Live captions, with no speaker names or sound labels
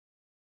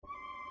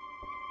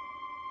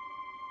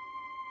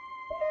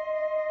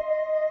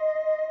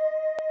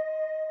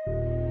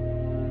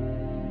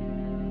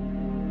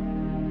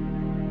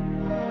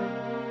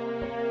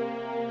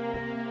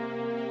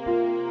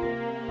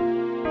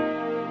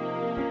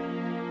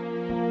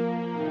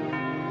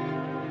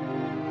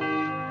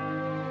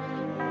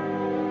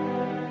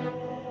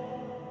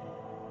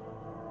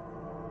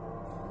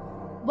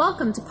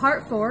Welcome to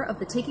Part 4 of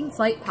the Taking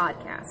Flight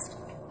podcast,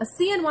 a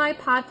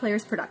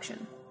CNYPodPlayers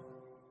production.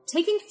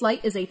 Taking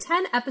Flight is a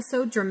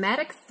 10-episode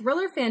dramatic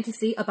thriller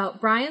fantasy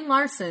about Brian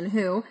Larson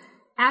who,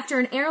 after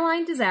an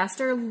airline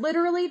disaster,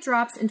 literally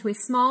drops into a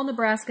small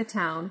Nebraska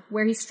town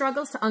where he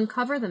struggles to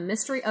uncover the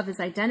mystery of his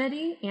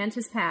identity and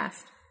his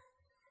past.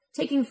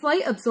 Taking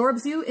Flight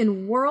absorbs you in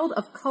a world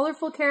of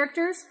colorful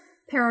characters,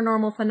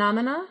 paranormal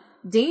phenomena,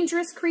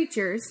 dangerous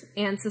creatures,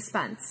 and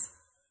suspense.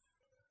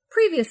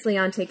 Previously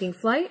on Taking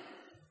Flight,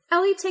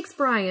 Ellie takes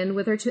Brian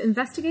with her to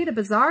investigate a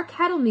bizarre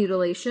cattle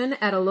mutilation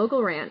at a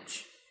local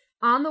ranch.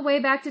 On the way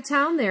back to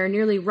town, they are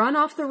nearly run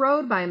off the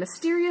road by a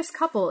mysterious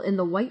couple in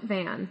the white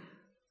van.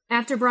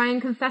 After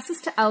Brian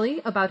confesses to Ellie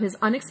about his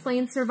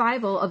unexplained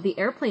survival of the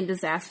airplane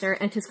disaster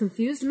and his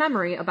confused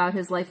memory about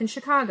his life in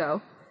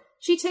Chicago,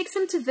 she takes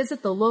him to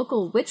visit the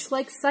local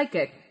witch-like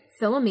psychic,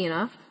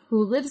 Philomena,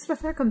 who lives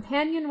with her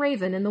companion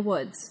Raven in the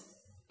woods.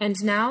 And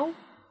now,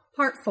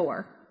 Part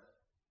 4.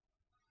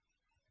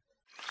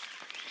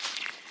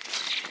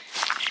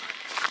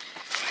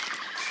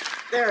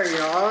 There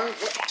you are.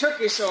 What took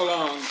you so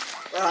long?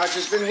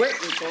 Roger's been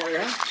waiting for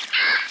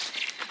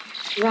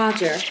you.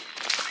 Roger,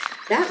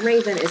 that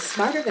Raven is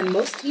smarter than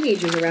most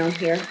teenagers around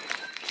here,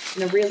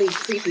 in a really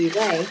creepy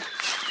way.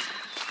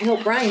 I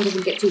hope Brian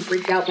doesn't get too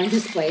freaked out by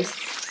this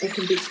place. It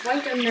can be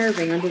quite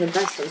unnerving under the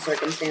best of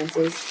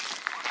circumstances.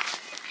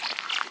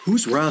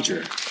 Who's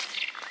Roger?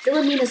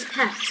 Philomena's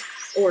pet,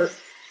 or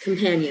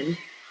companion.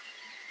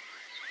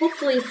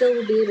 Hopefully Phil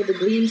will be able to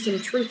glean some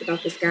truth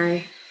about this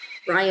guy.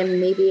 Brian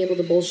may be able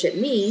to bullshit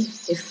me,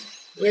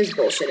 if he is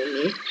bullshitting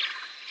me,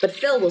 but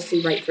Phil will see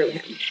right through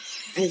him.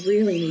 I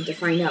really need to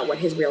find out what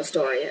his real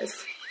story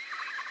is.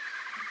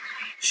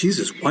 She's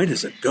as white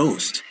as a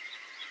ghost.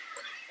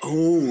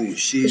 Oh,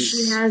 She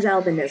has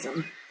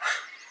albinism.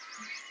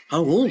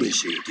 How old is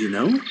she, do you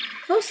know?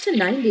 Close to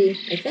 90,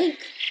 I think.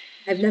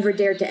 I've never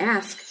dared to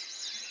ask.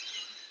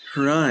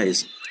 Her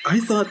eyes.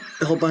 I thought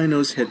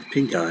albinos had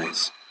pink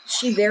eyes.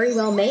 She very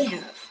well may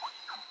have.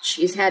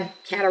 She's had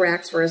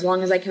cataracts for as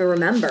long as I can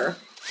remember.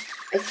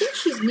 I think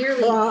she's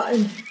nearly...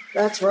 Blind.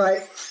 That's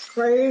right.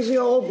 Crazy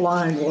old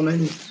blind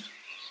woman.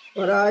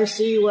 But I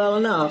see well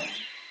enough.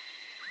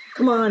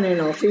 Come on in,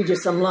 I'll feed you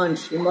some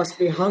lunch. You must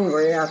be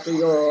hungry after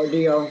your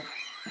ordeal.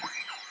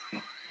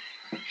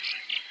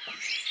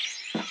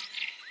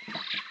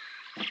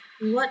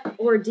 What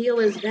ordeal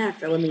is that,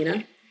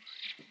 Philomena?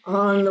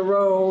 On the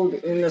road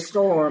in the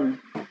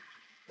storm.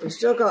 We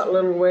still got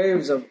little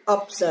waves of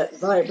upset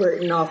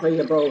vibrating off of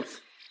you both.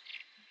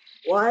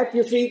 Wipe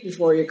your feet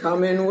before you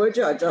come in, would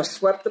you? I just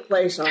swept the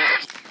place off.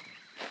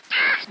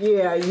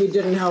 Yeah, you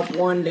didn't help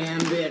one damn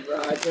bit,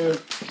 Roger.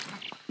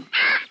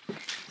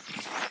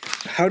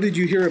 How did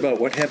you hear about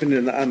what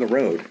happened on the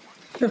road?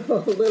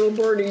 Little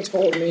birdie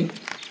told me.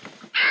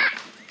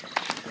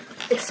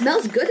 It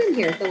smells good in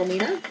here,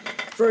 Philomena.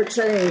 For a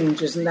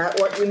change, isn't that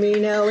what you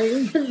mean,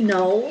 Ellie?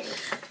 No,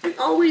 it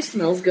always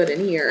smells good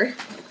in here.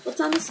 What's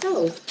on the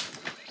stove?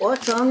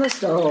 What's on the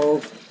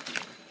stove?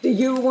 Do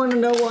you want to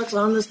know what's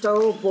on the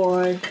stove,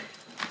 boy?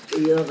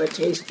 Do you have a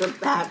taste for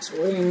bats'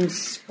 wings,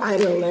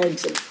 spider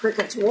legs, and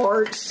cricket's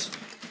warts?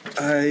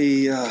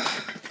 I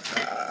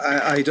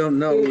don't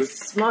know.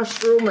 It's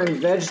mushroom and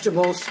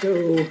vegetable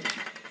stew.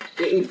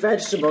 You eat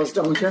vegetables,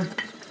 don't you?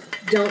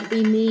 Don't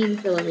be mean,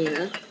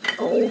 Philomena.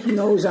 Oh, he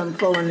knows I'm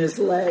pulling his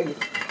leg.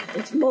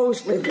 It's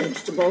mostly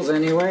vegetables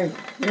anyway,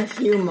 and a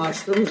few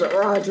mushrooms that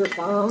Roger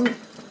found.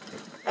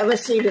 Have a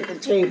seat at the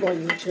table,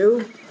 you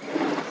two.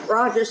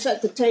 Roger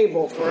set the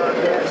table for our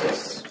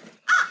guests.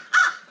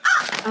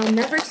 I'll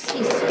never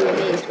cease to be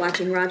amazed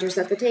watching Roger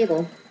set the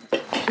table.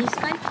 Piece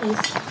by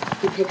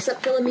piece, he picks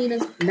up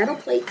Philomena's metal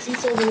plates and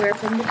silverware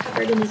from the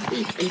cupboard in his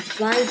beak and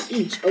slides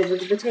each over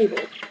to the table,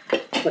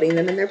 putting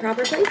them in their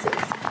proper places.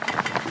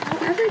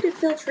 However did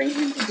Phil train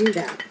him to do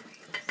that?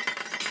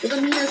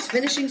 Philomena's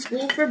finishing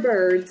school for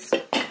birds.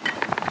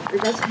 Or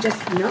does he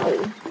just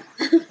know?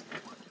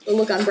 The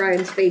look on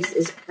Brian's face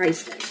is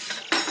priceless.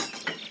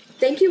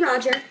 Thank you,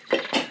 Roger.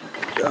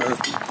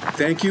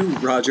 Thank you,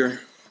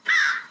 Roger.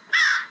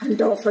 And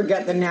don't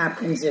forget the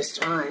napkins this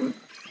time.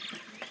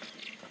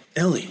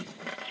 Ellie,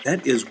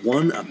 that is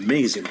one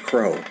amazing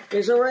crow.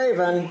 He's a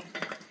raven,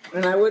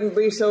 and I wouldn't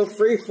be so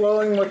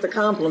free-flowing with the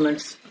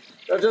compliments.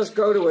 They'll just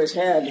go to his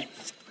head.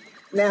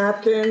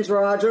 Napkins,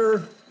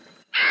 Roger.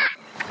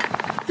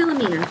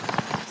 Philomena,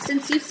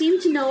 since you seem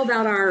to know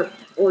about our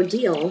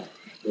ordeal,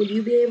 would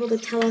you be able to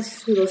tell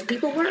us who those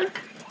people were?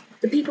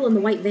 The people in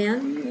the white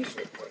van?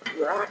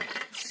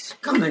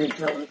 Scum and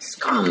villains,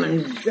 scum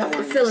and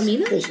villains.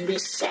 Philomena? They should be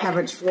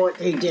savage for what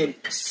they did.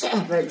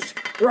 Savage.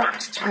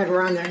 Rocks tied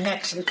around their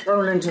necks and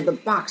thrown into the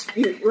Box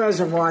Butte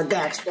Reservoir,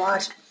 that's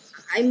what.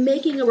 I'm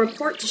making a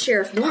report to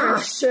Sheriff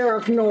Norris. Ah,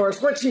 Sheriff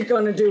Norris, what's he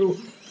gonna do?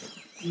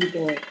 You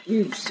boy,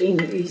 you've seen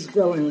these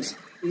villains,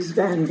 these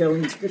van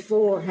villains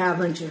before,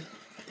 haven't you?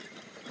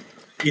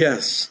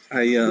 Yes,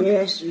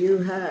 Yes, you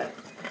have.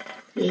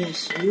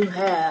 Yes, you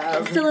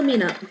have.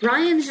 Philomena,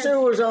 Brian has...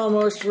 Stew was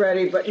almost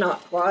ready, but not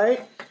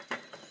quite.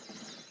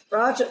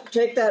 Roger,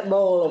 take that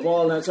bowl of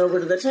walnuts over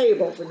to the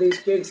table for these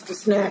kids to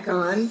snack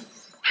on.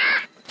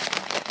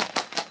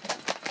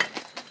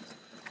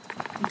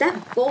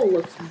 That bowl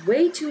looks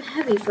way too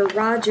heavy for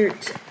Roger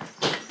to...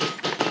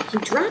 He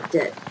dropped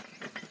it.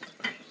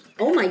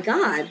 Oh my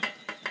god.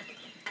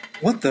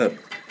 What the...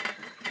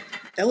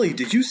 Ellie,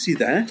 did you see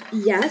that?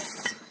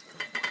 Yes.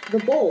 The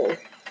bowl.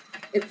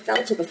 It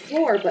fell to the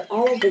floor, but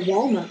all of the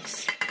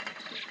walnuts...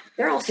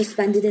 They're all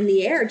suspended in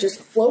the air,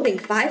 just floating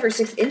 5 or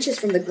 6 inches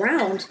from the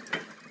ground.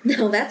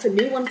 Now that's a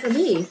new one for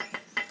me.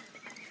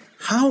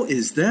 How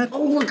is that?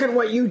 Oh, look at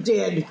what you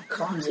did,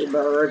 clumsy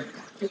bird.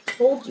 I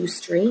told you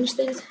strange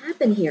things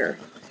happen here.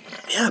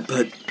 Yeah,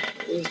 but...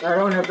 At least I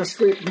don't have to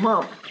sweep them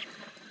up.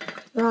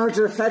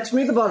 Roger, fetch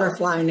me the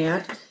butterfly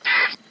net.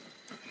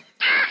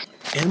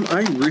 Am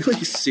I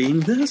really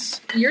seeing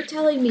this? You're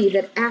telling me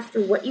that after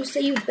what you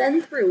say you've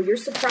been through, you're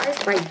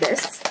surprised by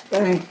this?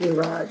 Thank you,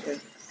 Roger.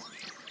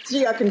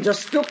 See, I can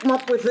just scoop them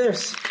up with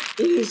this.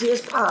 Easy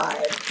as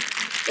pie.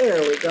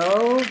 There we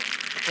go.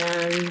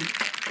 And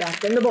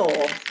back in the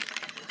bowl.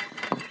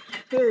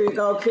 Here you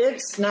go,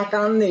 kids. Snack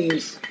on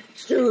these.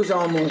 Stew's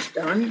almost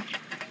done.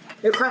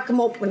 You crack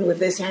them open with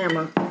this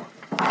hammer.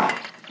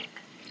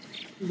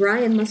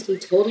 Brian must be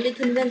totally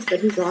convinced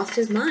that he's lost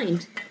his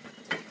mind.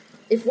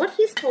 If what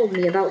he's told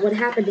me about what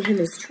happened to him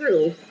is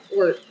true,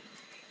 or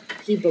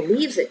he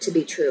believes it to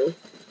be true,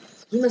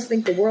 he must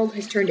think the world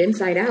has turned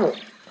inside out.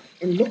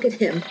 And look at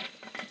him.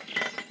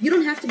 You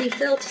don't have to be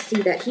Phil to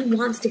see that he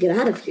wants to get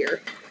out of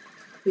here.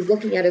 He's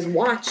looking at his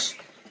watch,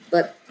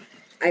 but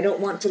I don't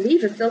want to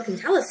leave if Phil can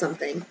tell us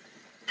something.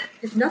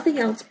 If nothing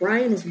else,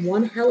 Brian is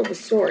one hell of a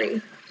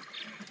story.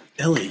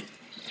 Ellie,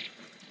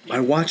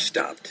 my watch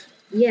stopped.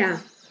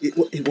 Yeah.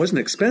 It wasn't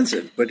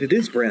expensive, but it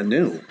is brand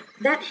new.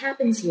 That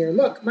happens here.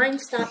 Look, mine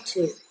stopped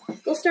too.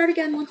 They'll start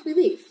again once we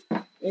leave.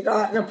 You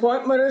got an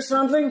appointment or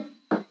something?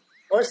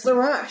 What's the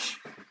rush?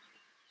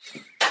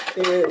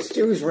 Here,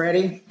 stew's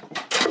ready.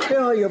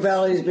 Fill your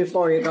bellies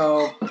before you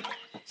go.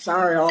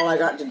 Sorry, all I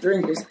got to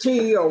drink is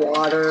tea or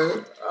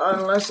water,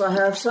 unless I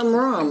have some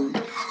rum.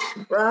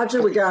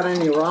 Roger, we got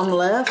any rum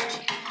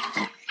left?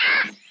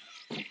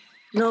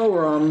 No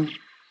rum.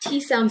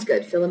 Tea sounds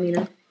good,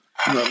 Philomena.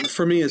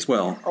 For me as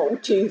well. Oh,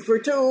 tea for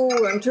two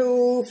and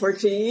two for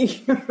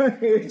tea.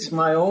 It's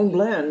my own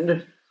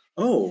blend.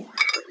 Oh,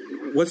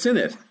 what's in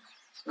it?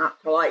 It's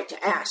not polite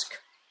to ask.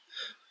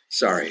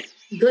 Sorry.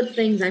 Good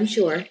things, I'm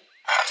sure.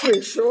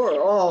 To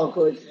sure, all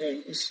good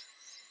things.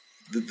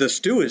 The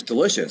stew is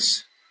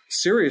delicious.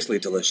 Seriously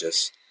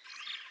delicious.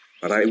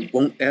 But I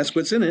won't ask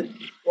what's in it.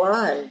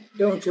 Why?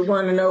 Don't you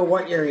want to know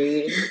what you're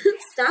eating?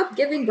 Stop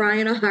giving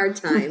Brian a hard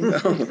time.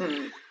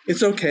 No,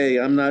 it's okay.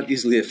 I'm not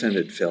easily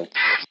offended, Phil.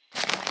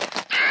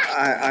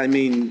 I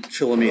mean,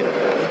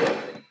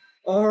 Philomena.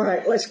 All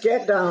right, let's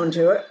get down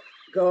to it.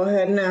 Go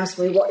ahead and ask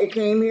me what you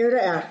came here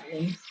to ask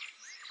me.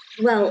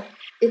 Well,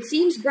 it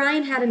seems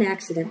Brian had an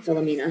accident,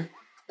 Philomena.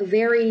 A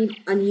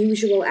very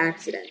unusual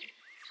accident.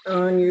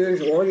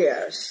 Unusual,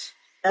 yes.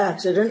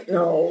 Accident,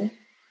 no.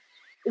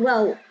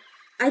 Well,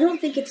 I don't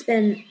think it's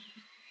been...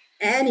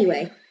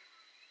 Anyway,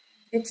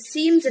 it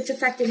seems it's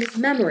affected his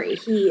memory.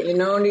 You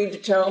no need to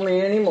tell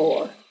me any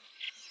more.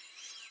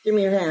 Give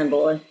me your hand,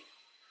 boy.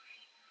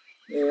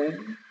 Yeah.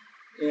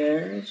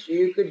 Yes,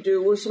 you could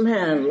do with some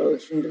hand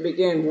lotion to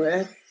begin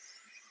with.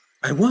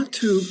 I want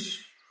to...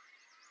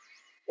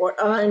 What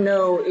I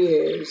know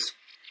is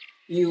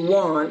you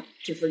want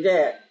to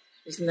forget.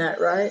 Isn't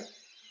that right?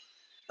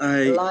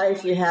 The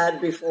life you had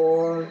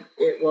before,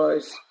 it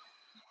was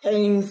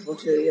painful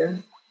to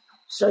you,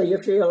 so you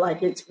feel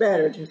like it's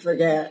better to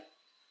forget.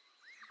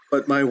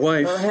 But my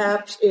wife...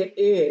 Perhaps it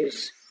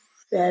is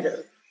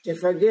better to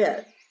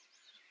forget.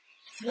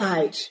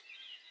 Flight.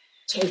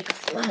 Take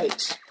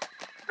flight.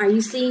 Are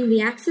you seeing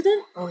the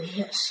accident? Oh,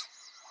 yes.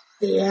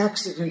 The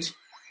accident.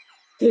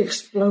 The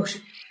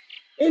explosion.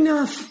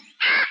 Enough!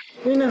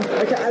 Enough.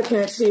 I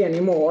can't see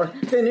anymore.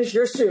 Finish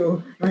your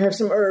stew. I have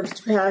some herbs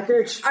to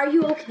package. Are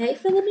you okay,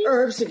 Philomena?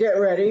 Herbs to get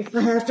ready.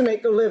 I have to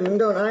make a living,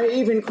 don't I?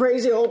 Even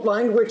crazy old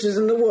blind witches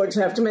in the woods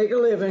have to make a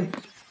living.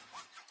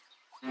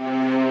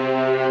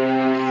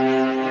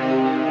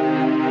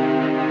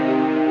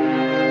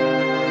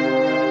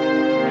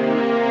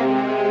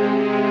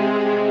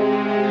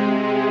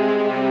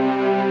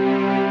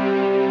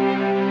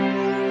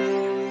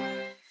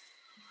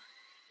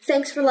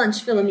 Thanks for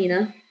lunch,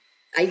 Philomena.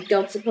 I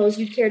don't suppose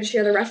you'd care to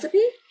share the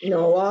recipe?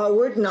 No, I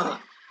would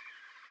not.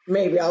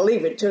 Maybe I'll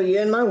leave it to you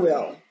in my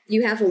will.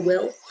 You have a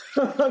will?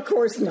 Of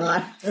course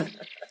not.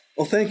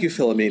 Well, thank you,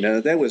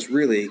 Philomena. That was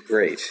really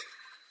great.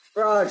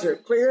 Roger,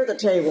 clear the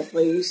table,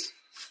 please.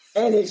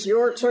 And it's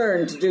your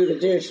turn to do the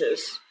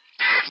dishes.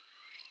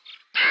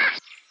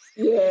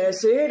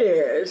 Yes, it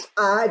is.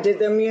 I did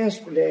them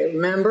yesterday,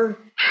 remember?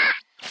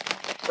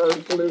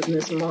 Bird's losing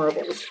his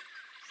marbles.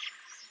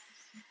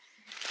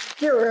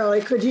 Here, Ellie,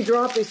 could you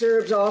drop these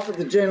herbs off at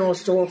the general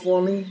store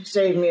for me?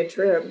 Save me a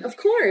trip. Of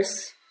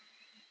course.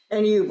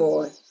 And you,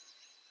 boy,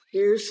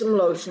 here's some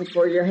lotion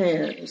for your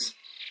hands.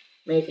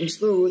 Make them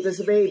smooth as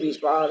a baby's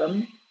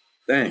bottom.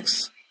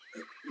 Thanks.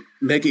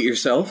 Make it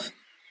yourself?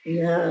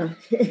 Yeah,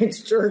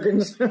 it's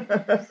Jergens.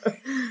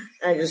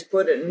 I just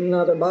put it in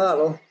another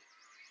bottle.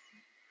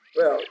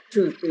 Well,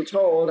 truth be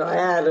told, I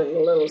added a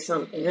little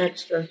something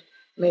extra,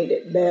 made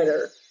it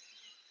better.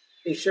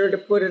 Be sure to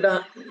put it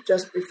on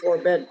just before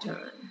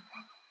bedtime.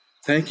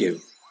 Thank you.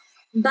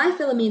 Bye,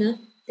 Philomena.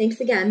 Thanks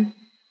again.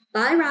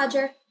 Bye,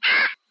 Roger.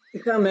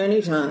 You come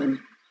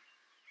anytime.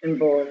 And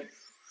boy,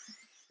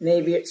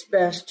 maybe it's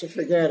best to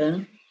forget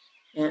him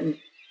and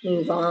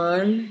move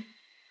on.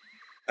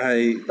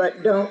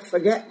 But don't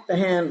forget the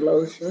hand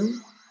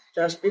lotion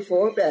just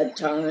before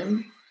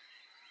bedtime.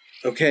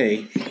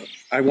 Okay,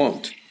 I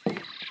won't.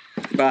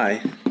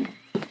 Bye.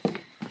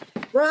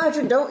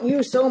 Roger, don't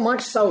use so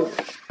much soda.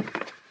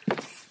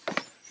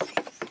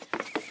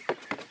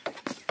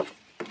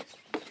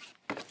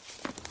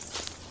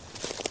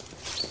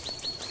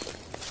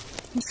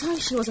 I'm sorry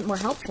she wasn't more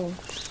helpful.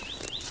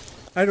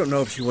 I don't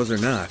know if she was or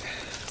not.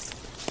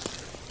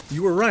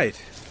 You were right.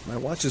 My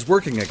watch is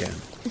working again.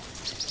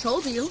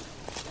 Told you.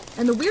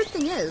 And the weird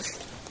thing is,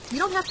 you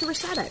don't have to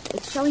reset it.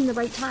 It's showing the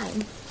right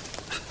time.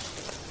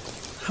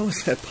 How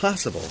is that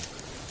possible?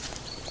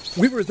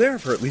 We were there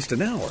for at least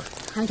an hour.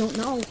 I don't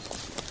know.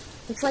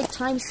 It's like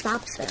time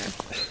stops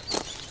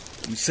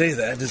there. You say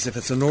that as if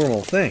it's a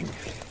normal thing.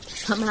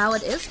 Somehow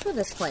it is for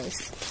this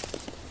place.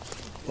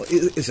 Well,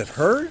 is it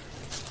her?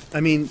 I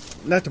mean,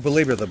 not to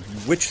belabor the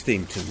witch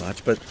theme too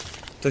much, but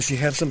does she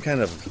have some kind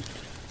of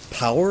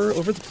power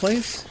over the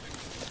place?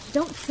 I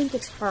don't think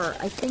it's her.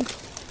 I think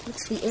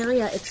it's the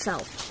area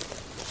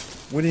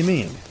itself. What do you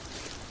mean?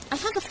 I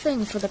have a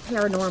thing for the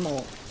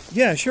paranormal.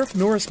 Yeah, Sheriff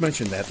Norris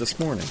mentioned that this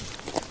morning.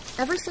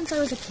 Ever since I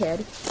was a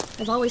kid,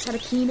 I've always had a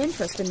keen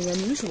interest in the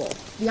unusual,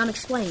 the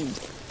unexplained.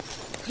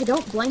 I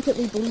don't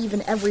blanketly believe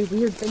in every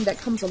weird thing that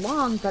comes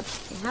along, but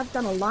I have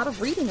done a lot of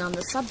reading on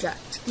the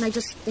subject, and I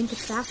just think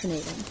it's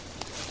fascinating.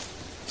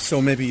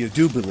 So maybe you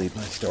do believe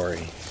my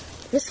story.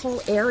 This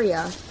whole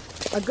area,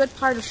 a good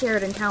part of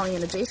Sheridan County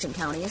and adjacent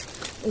counties,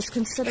 is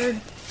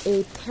considered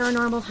a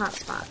paranormal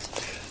hotspot.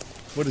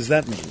 What does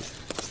that mean?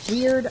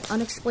 Weird,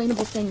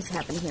 unexplainable things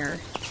happen here.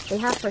 They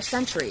have for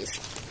centuries.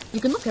 You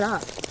can look it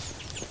up.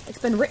 It's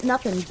been written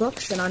up in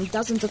books and on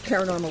dozens of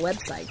paranormal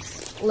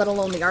websites, let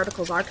alone the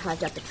articles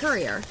archived at the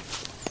Courier.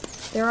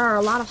 There are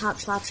a lot of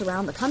hotspots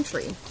around the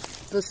country.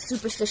 The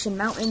Superstition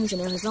Mountains in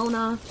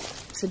Arizona,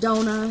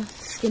 Sedona,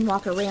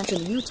 Skinwalker Ranch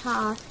in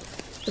Utah,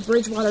 the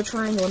Bridgewater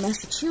Triangle in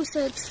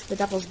Massachusetts, the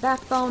Devil's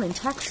Backbone in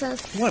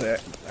Texas. What?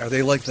 Are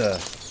they like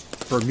the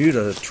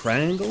Bermuda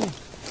Triangle?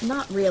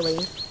 Not really.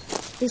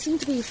 They seem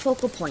to be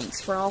focal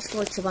points for all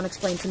sorts of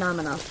unexplained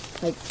phenomena,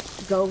 like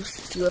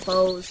ghosts,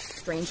 UFOs,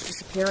 strange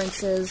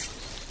disappearances,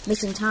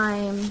 missing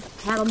time,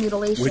 cattle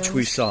mutilations. Which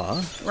we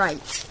saw.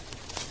 Right.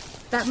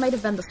 That might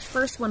have been the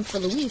first one for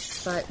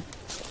Luis, but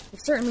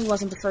it certainly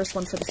wasn't the first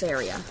one for this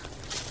area.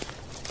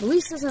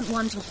 Luis isn't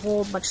one to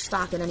hold much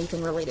stock in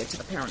anything related to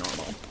the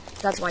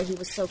paranormal. That's why he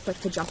was so quick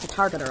to jump to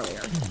target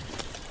earlier.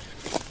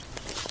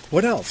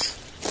 What else?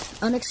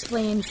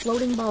 Unexplained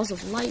floating balls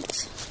of light,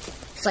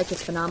 psychic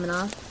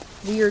phenomena,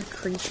 weird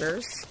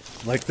creatures.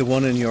 Like the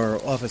one in your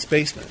office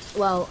basement?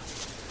 Well,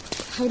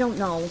 I don't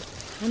know.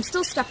 I'm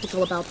still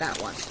skeptical about that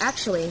one.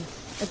 Actually,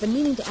 I've been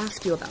meaning to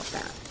ask you about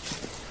that.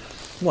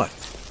 What?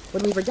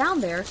 When we were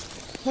down there,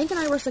 Hank and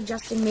I were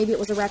suggesting maybe it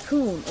was a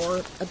raccoon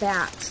or a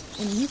bat,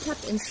 and you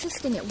kept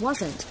insisting it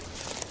wasn't,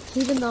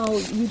 even though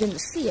you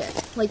didn't see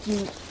it, like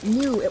you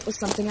knew it was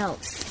something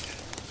else.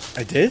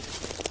 I did?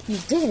 You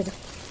did.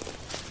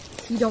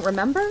 You don't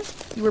remember?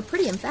 You were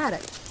pretty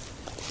emphatic.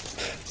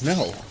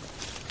 No.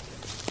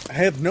 I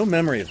have no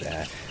memory of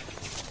that.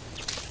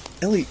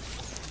 Ellie,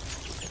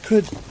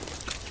 could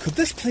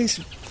this place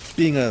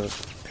being a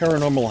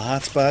paranormal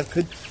hotspot,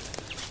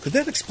 could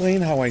that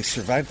explain how I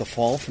survived the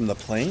fall from the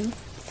plane?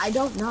 I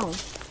don't know.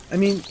 I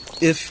mean,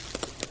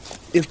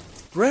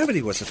 if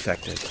gravity was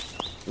affected,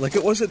 like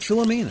it was at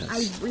Philomena's.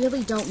 I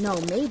really don't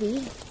know.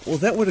 Maybe. Well,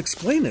 that would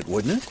explain it,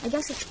 wouldn't it? I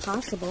guess it's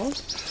possible.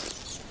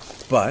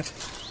 But?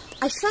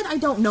 I said I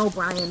don't know,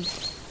 Brian.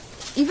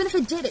 Even if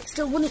it did, it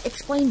still wouldn't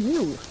explain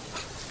you.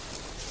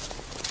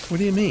 What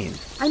do you mean?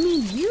 I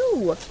mean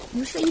you.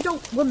 You say you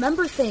don't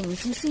remember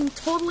things. You seem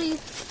totally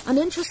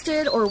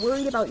uninterested or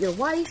worried about your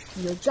wife,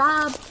 your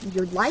job,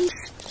 your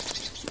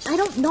life. I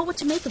don't know what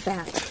to make of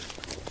that.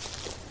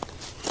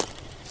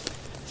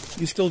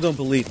 You still don't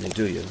believe me,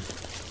 do you?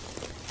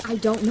 I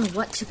don't know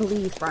what to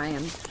believe,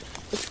 Brian.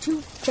 It's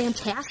too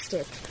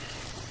fantastic.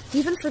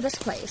 Even for this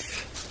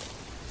place.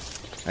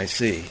 I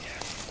see.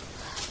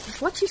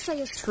 If what you say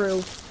is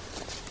true,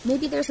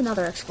 maybe there's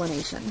another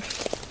explanation.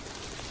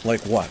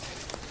 Like what?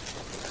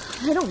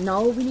 I don't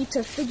know. We need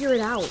to figure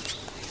it out.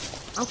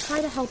 I'll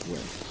try to help you.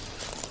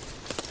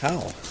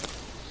 How?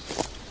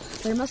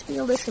 There must be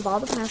a list of all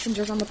the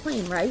passengers on the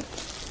plane, right?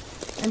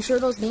 I'm sure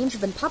those names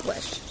have been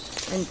published.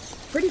 I'm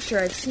pretty sure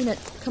I've seen it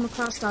come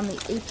across on the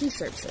AP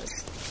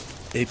services.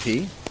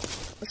 AP?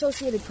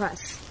 Associated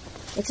Press.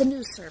 It's a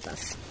news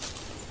service.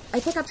 I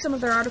pick up some of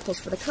their articles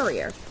for the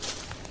Courier.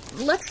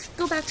 Let's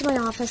go back to my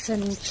office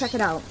and check it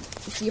out.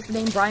 See if the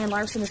name Brian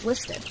Larson is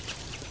listed.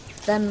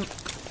 Then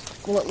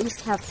we'll at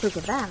least have proof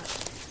of that.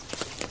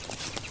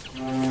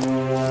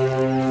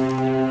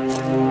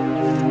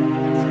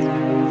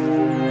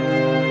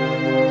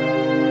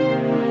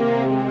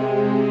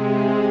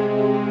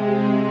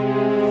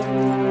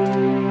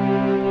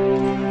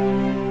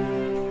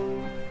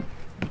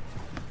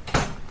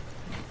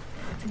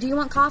 Do you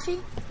want coffee?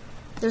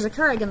 There's a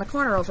Keurig in the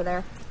corner over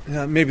there.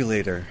 Maybe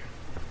later.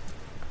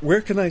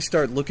 Where can I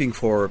start looking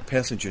for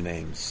passenger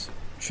names?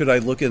 Should I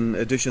look in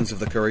editions of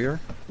the Courier?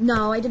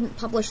 No, I didn't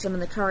publish them in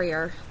the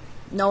Courier.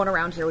 No one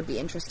around here would be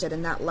interested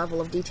in that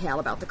level of detail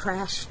about the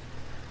crash.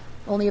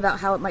 Only about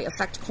how it might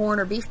affect corn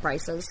or beef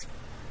prices.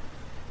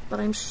 But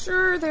I'm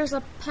sure there's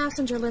a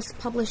passenger list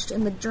published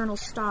in the Journal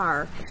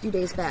Star a few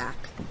days back.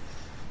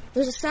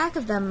 There's a stack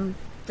of them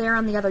there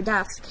on the other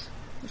desk.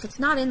 If it's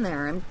not in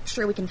there, I'm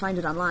sure we can find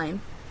it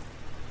online.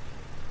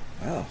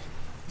 Wow.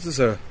 This is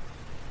a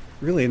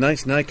really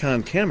nice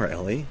Nikon camera,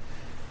 Ellie.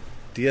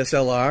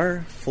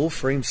 DSLR,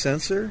 full-frame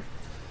sensor.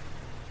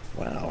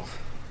 Wow.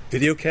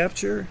 Video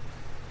capture?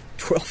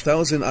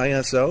 12,000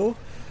 ISO?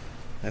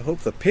 I hope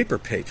the paper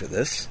paid for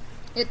this.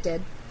 It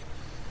did.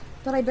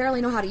 But I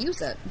barely know how to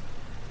use it.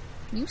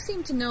 You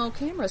seem to know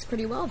cameras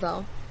pretty well,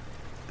 though.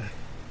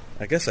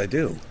 I guess I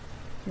do.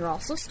 You're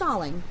also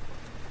stalling.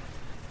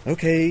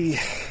 Okay.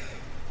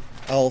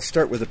 I'll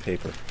start with the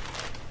paper.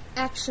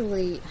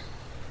 Actually,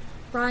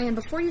 Brian,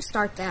 before you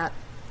start that,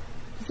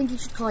 I think you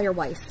should call your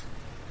wife.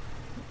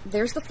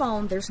 There's the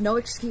phone. There's no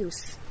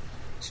excuse.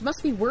 She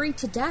must be worried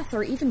to death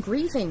or even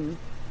grieving.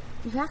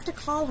 You have to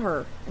call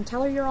her and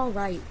tell her you're all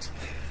right.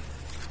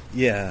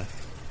 Yeah.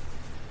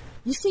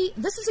 You see,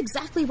 this is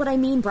exactly what I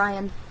mean,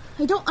 Brian.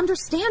 I don't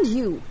understand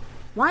you.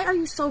 Why are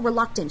you so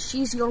reluctant?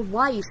 She's your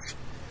wife.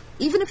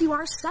 Even if you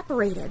are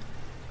separated.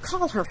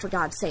 Call her, for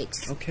God's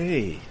sakes.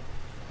 Okay.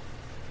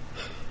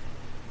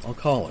 I'll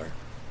call her.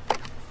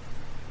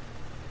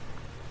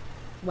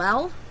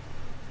 Well,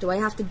 do I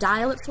have to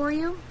dial it for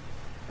you?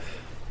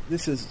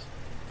 This is...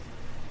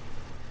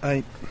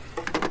 I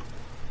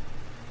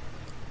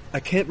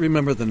can't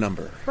remember the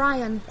number.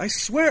 Brian. I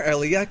swear,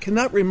 Ellie, I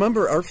cannot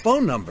remember our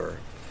phone number.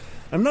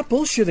 I'm not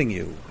bullshitting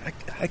you.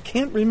 I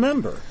can't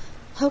remember.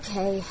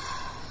 Okay,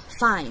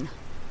 fine.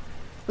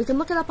 We can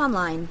look it up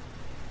online.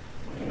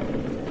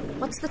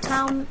 What's the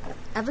town?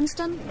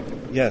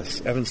 Evanston?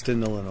 Yes,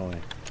 Evanston, Illinois.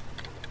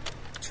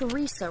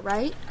 Teresa,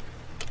 right?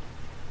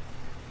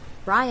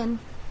 Brian.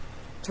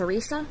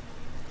 Teresa?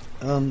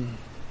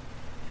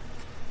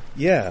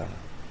 Yeah.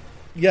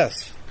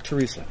 Yes,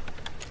 Teresa.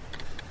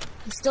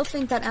 I still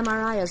think that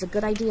MRI is a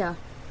good idea.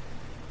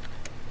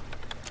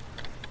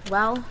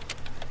 Well,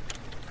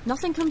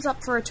 nothing comes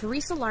up for a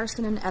Teresa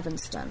Larson in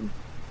Evanston.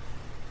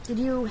 Did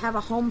you have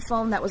a home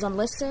phone that was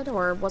unlisted,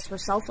 or was her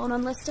cell phone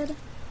unlisted?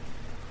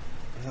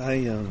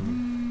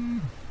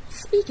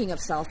 Speaking of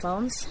cell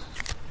phones,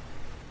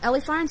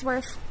 Ellie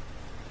Farnsworth,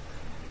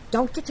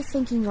 don't get to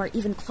thinking you're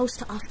even close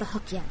to off the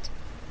hook yet.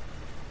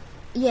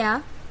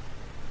 Yeah?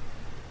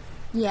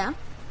 Yeah?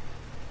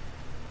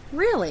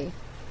 Really?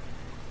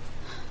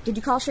 Did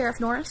you call Sheriff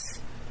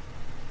Norris?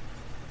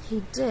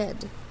 He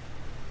did.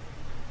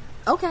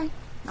 Okay,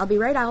 I'll be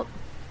right out.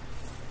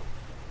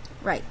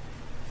 Right.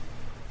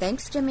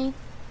 Thanks, Jimmy.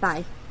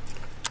 Bye.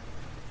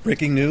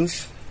 Breaking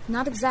news?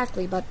 Not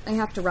exactly, but I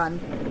have to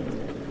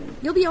run.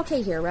 You'll be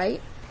okay here,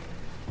 right?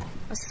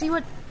 I'll see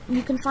what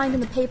you can find in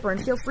the paper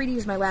and feel free to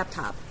use my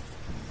laptop.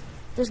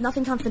 There's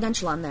nothing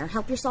confidential on there.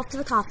 Help yourself to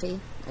the coffee.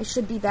 I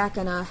should be back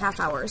in a half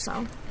hour or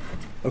so.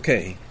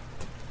 Okay.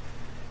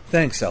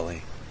 Thanks,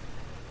 Ellie.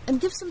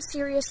 And give some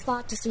serious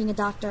thought to seeing a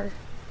doctor.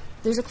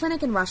 There's a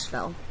clinic in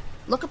Rushville.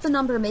 Look up the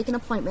number, make an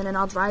appointment, and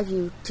I'll drive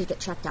you to get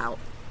checked out.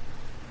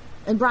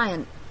 And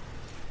Brian,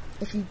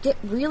 if you get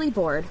really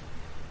bored,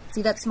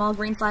 see that small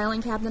green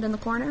filing cabinet in the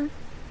corner?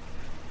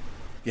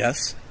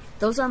 Yes?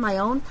 Those are my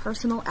own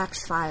personal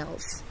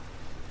X-files.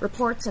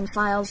 Reports and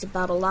files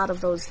about a lot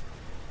of those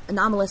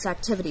anomalous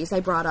activities I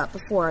brought up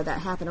before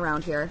that happen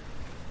around here.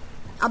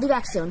 I'll be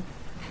back soon.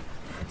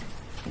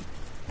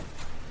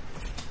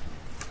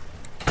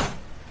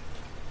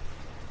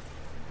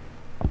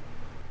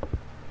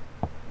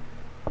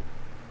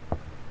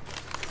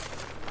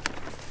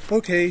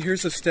 Okay,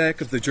 here's a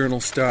stack of the Journal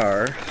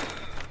Star.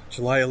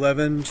 July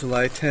 11,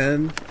 July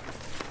 10.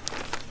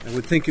 I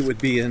would think it would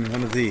be in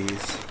one of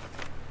these.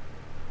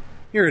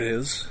 Here it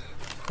is.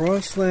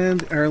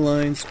 Crossland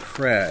Airlines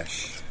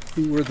crash.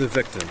 Who were the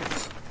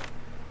victims?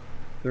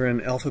 They're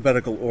in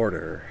alphabetical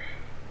order.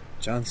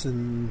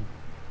 Johnson,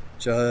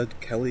 Judd,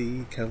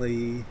 Kelly.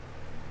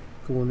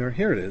 Cooner.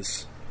 Here it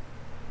is.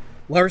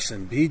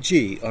 Larson,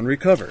 B.G.,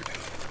 unrecovered.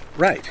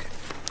 Right.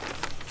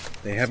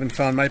 They haven't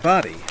found my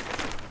body.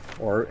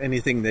 Or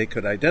anything they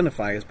could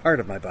identify as part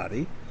of my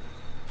body.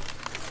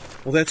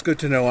 Well, that's good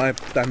to know I'm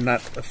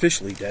not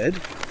officially dead,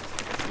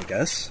 I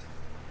guess.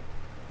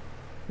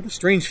 What a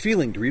strange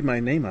feeling to read my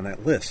name on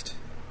that list.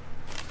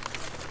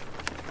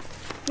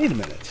 Wait a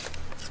minute.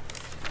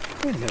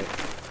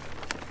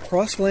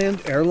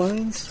 Crossland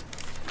Airlines?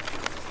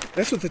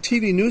 That's what the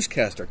TV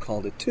newscaster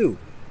called it, too.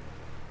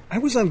 I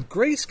was on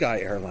Gray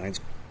Sky Airlines.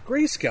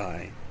 Gray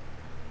Sky.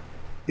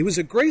 It was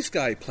a gray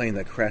sky plane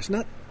that crashed,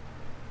 not...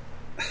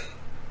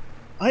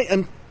 I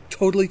am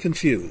totally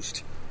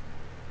confused.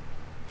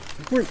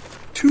 There weren't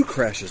two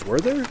crashes, were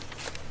there?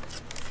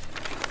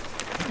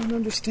 I don't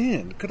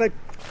understand. Could I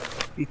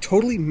be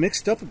totally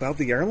mixed up about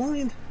the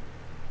airline?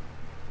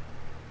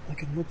 I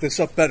can look this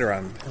up better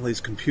on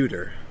Ellie's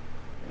computer.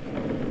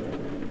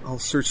 I'll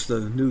search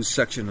the news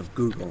section of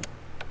Google.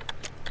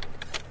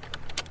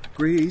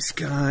 Gray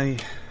sky,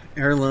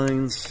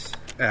 airlines,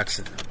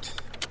 accident.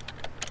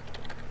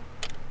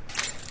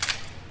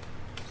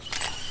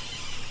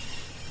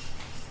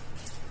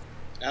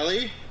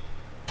 Ellie?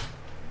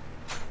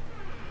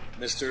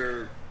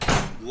 Mr.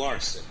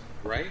 Larson,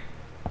 right?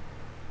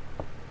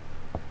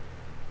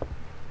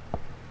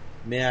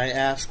 May I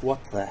ask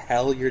what the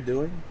hell you're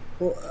doing?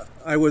 Well,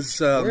 I was,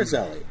 Where's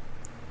Ellie?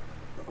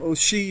 Oh,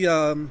 she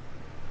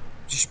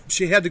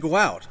had to go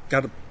out.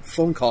 Got a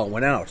phone call and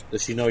went out.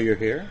 Does she know you're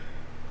here?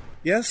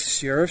 Yes,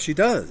 Sheriff, she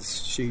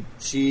does.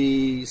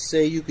 She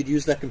say you could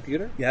use that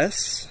computer?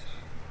 Yes.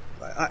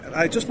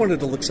 I just wanted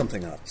to look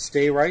something up.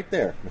 Stay right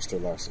there,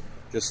 Mr. Larson.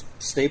 Just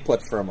stay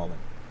put for a moment.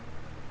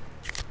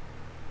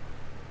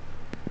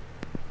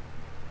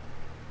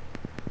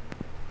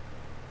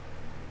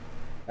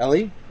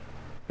 Ellie?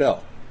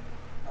 Bill,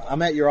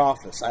 I'm at your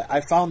office.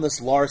 I found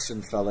this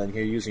Larson fella in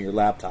here using your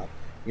laptop.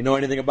 You know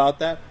anything about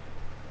that?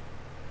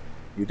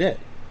 You did?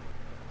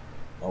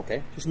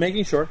 Okay, just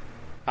making sure.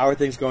 How are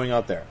things going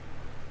out there?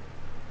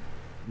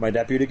 My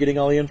deputy getting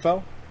all the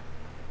info?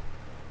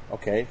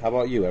 Okay, how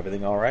about you?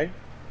 Everything all right?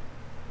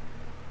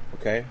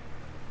 Okay.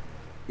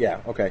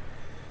 Yeah, okay.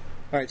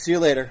 All right, see you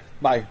later.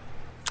 Bye.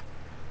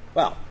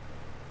 Well,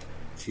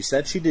 she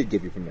said she did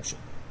give you permission.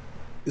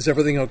 Is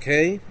everything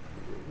okay?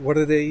 What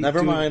are they Never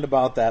doing? mind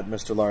about that,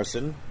 Mr.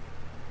 Larson.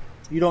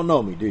 You don't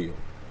know me, do you?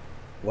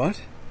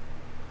 What?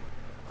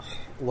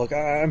 Look,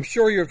 I'm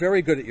sure you're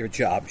very good at your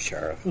job,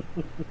 Sheriff.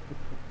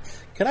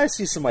 Can I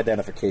see some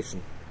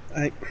identification?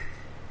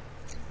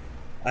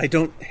 I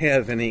don't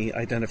have any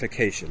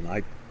identification.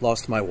 I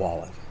lost my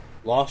wallet.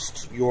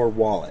 Lost your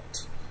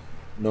wallet.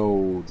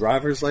 No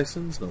driver's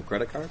license? No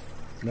credit card?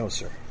 No,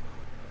 sir.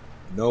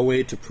 No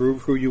way to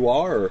prove who you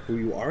are or who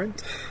you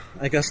aren't?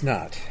 I guess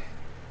not.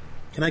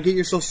 Can I get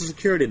your social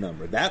security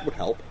number? That would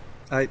help.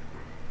 I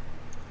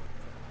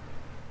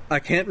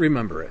can't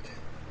remember it.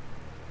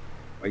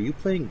 Are you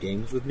playing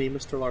games with me,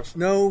 Mr. Larson?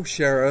 No,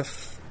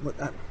 Sheriff. Look,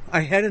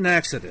 I had an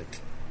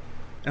accident.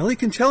 Ellie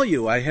can tell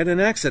you I had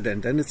an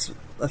accident, and it's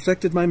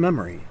affected my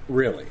memory.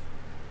 Really?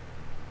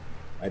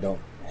 I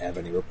don't have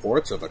any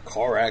reports of a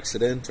car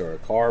accident or a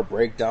car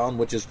breakdown,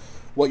 which is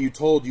what you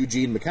told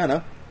Eugene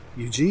McKenna.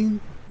 Eugene?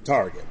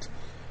 Target.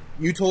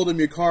 You told him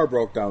your car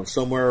broke down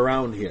somewhere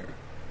around here.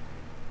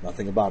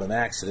 Nothing about an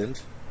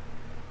accident.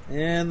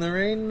 And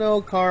there ain't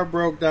no car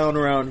broke down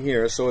around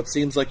here, so it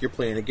seems like you're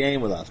playing a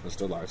game with us,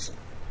 Mr. Larson.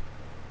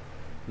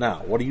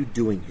 Now, what are you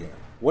doing here?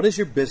 What is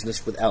your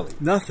business with Ellie?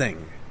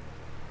 Nothing.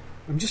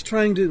 I'm just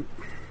trying to...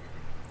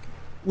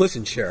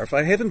 Listen, Sheriff,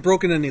 I haven't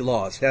broken any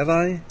laws, have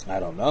I? I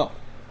don't know.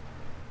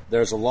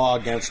 There's a law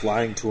against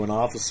lying to an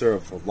officer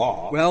of the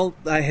law. Well,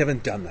 I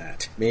haven't done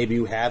that. Maybe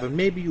you have and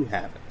maybe you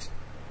haven't.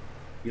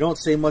 You don't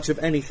say much of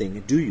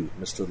anything, do you,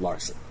 Mr.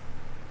 Larson?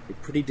 You're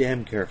pretty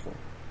damn careful.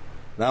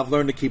 And I've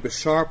learned to keep a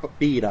sharp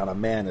bead on a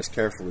man as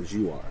careful as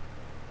you are.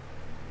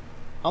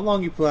 How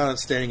long you plan on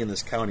staying in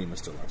this county,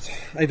 Mr. Larson?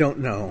 I don't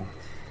know.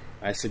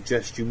 I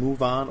suggest you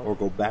move on or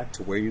go back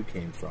to where you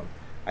came from.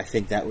 I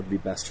think that would be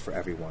best for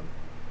everyone.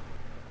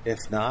 If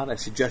not, I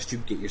suggest you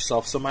get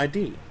yourself some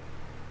ID.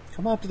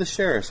 Come out to the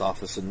sheriff's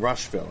office in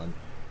Rushville and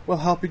we'll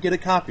help you get a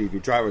copy of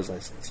your driver's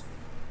license.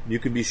 You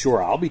can be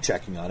sure I'll be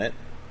checking on it.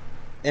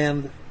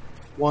 And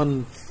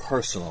one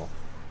personal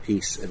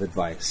piece of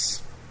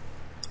advice.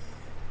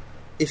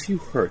 If you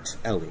hurt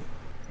Ellie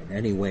in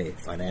any way,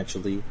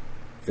 financially,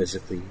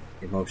 physically,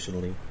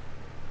 emotionally,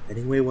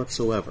 any way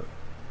whatsoever,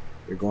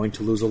 you're going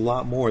to lose a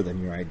lot more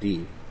than your ID.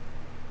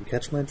 You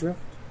catch my drift?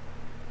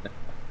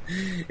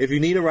 If you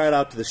need a ride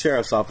out to the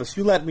sheriff's office,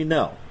 you let me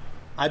know.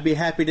 I'd be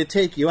happy to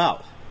take you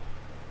out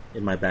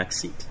in my back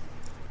seat.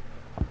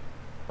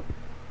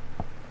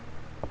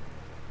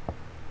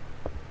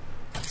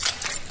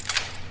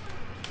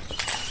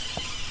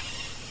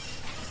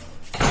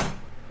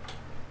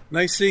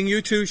 Nice seeing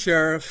you too,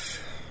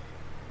 Sheriff.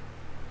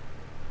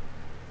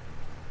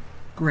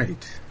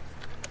 Great.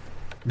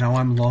 Now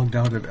I'm logged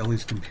out of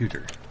Ellie's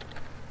computer.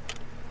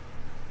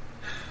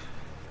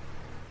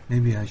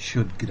 Maybe I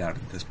should get out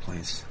of this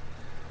place.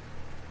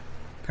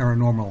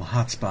 Paranormal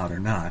hotspot or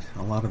not,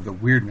 a lot of the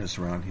weirdness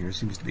around here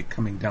seems to be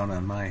coming down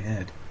on my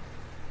head.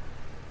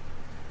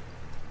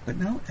 But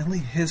now Ellie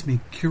has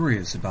me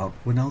curious about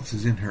what else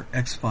is in her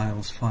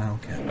X-Files file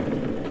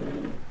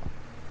cabinet.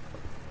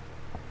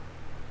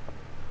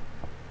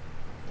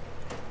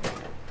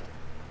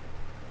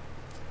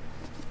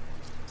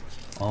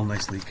 All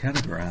nicely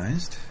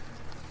categorized.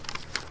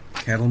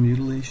 Cattle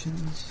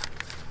mutilations,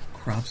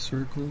 crop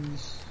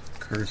circles,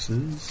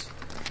 curses,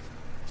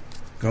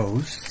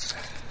 ghosts,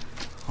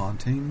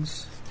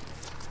 hauntings,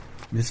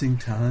 missing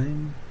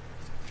time,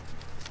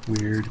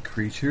 Weird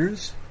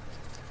creatures.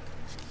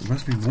 There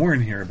must be more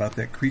in here about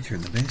that creature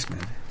in the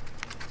basement.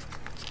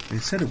 They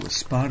said it was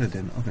spotted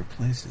in other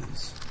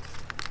places.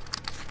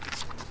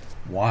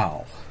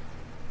 Wow.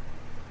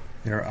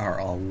 There are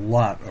a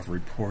lot of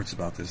reports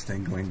about this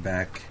thing going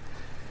back,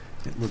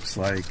 it looks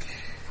like,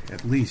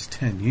 at least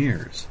 10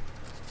 years.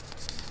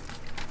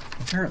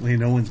 Apparently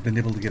no one's been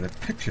able to get a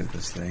picture of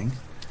this thing.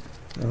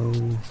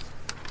 So,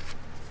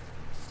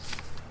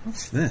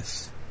 what's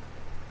this?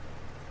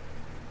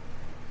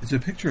 It's a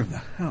picture of the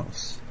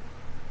house.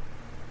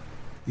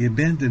 The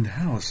abandoned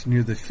house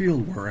near the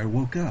field where I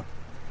woke up.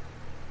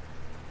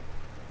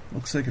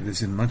 Looks like it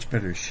is in much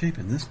better shape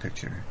in this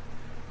picture.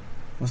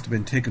 Must have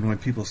been taken when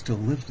people still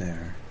lived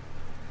there.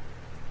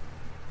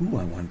 Who,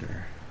 I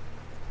wonder?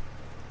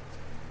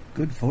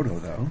 Good photo,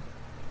 though.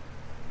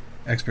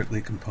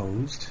 Expertly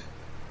composed.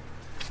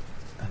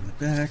 On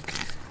the back,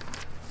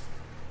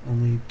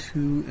 only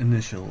 2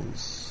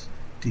 initials.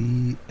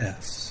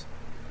 DS.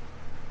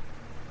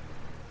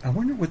 I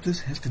wonder what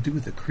this has to do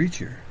with the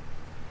creature.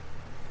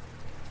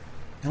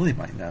 Ellie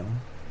might know.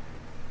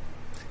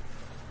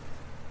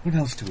 What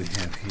else do we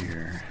have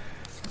here?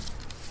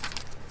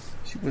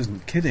 She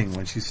wasn't kidding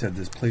when she said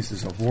this place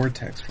is a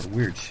vortex for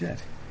weird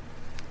shit.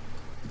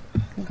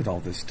 Look at all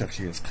this stuff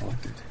she has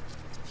collected.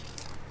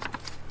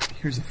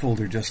 Here's a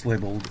folder just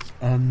labeled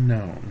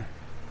Unknown.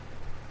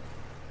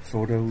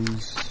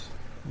 Photos,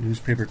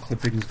 newspaper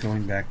clippings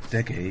going back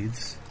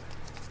decades.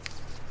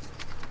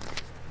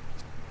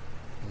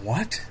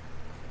 What?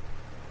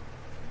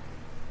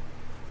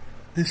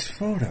 This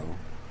photo.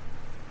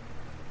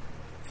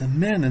 The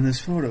man in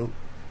this photo.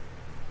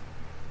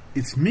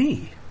 It's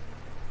me.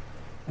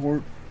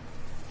 Or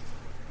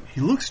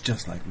he looks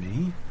just like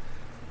me,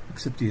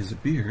 except he has a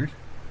beard.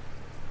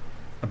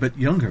 A bit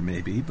younger,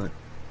 maybe, but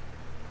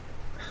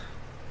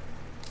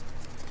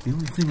the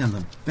only thing on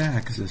the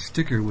back is a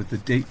sticker with the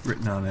date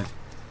written on it.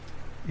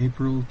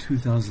 April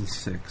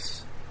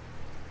 2006.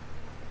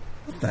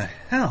 What the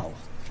hell?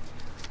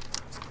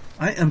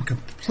 I am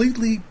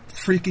completely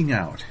freaking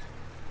out.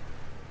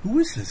 Who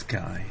is this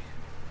guy?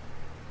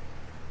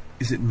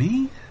 Is it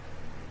me?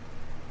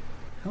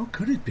 How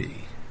could it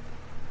be?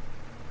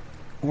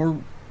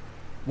 Or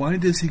why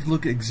does he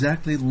look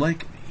exactly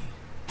like me?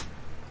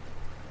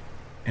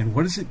 And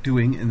what is it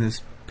doing in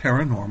this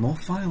paranormal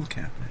file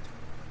cabinet?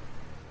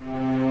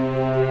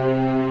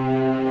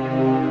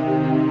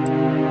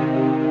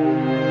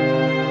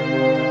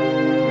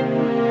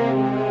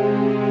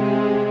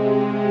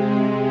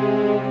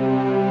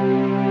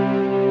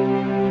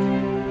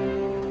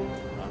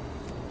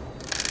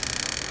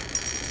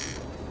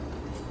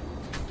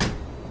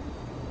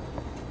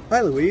 Hi,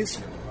 Louise.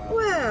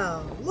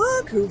 Well,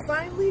 look who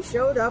finally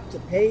showed up to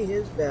pay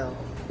his bill.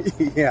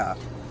 Yeah.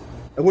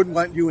 I wouldn't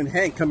want you and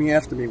Hank coming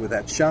after me with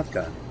that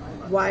shotgun.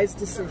 Wise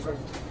decision.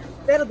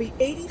 That'll be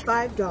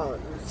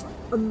 $85,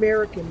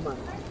 American money.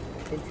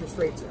 Interest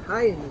rates are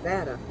high in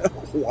Nevada.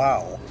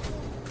 Wow.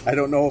 I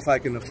don't know if I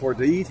can afford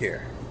to eat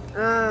here.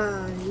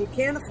 You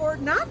can't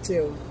afford not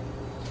to.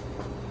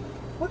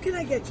 What can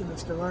I get you,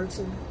 Mr.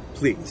 Larson?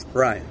 Please,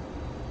 Brian.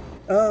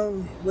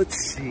 Let's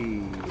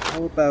see.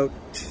 How about,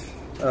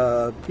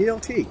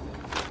 BLT?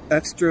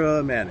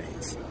 Extra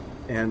mayonnaise.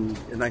 And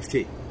a nice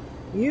tea.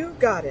 You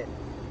got it.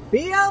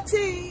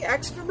 BLT,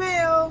 extra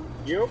mayo.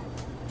 Yep.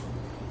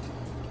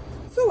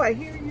 So I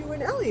hear you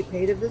and Ellie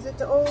paid a visit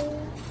to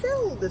old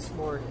Phil this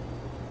morning.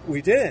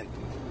 We did.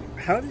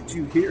 How did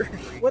you hear?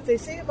 What they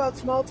say about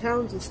small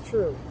towns is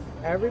true.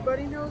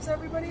 Everybody knows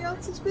everybody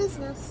else's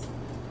business.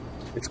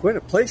 It's quite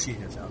a place she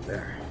has out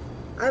there.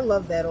 I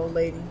love that old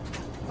lady.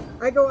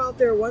 I go out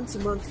there once a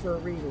month for a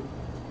reading.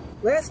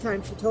 Last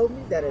time she told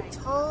me that a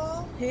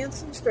tall,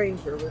 handsome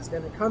stranger was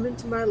going to come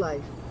into my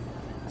life.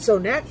 So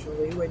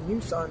naturally, when you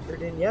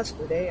sauntered in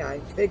yesterday, I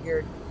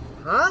figured,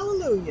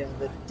 hallelujah,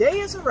 the day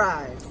has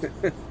arrived.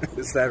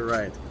 Is that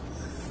right?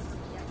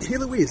 Hey,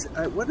 Louise,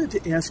 I wanted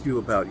to ask you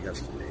about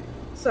yesterday.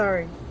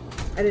 Sorry,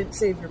 I didn't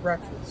save your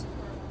breakfast.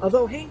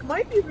 Although Hank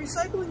might be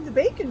recycling the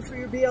bacon for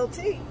your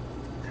BLT.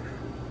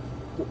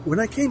 When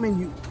I came in,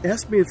 you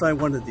asked me if I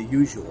wanted the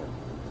usual.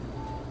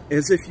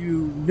 As if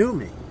you knew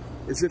me.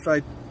 As if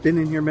I'd been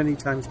in here many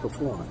times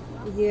before.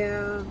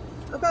 Yeah,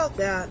 about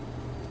that.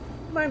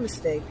 My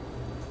mistake.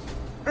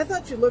 I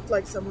thought you looked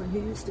like someone who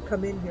used to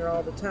come in here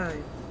all the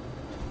time.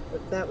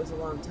 But that was a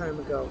long time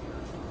ago.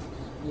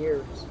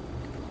 Years.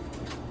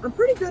 I'm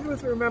pretty good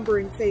with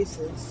remembering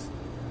faces.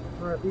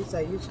 Or at least I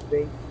used to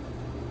be.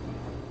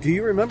 Do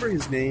you remember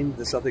his name,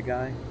 this other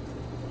guy?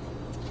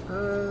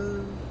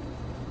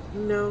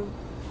 No.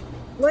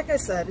 Like I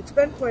said, it's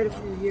been quite a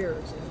few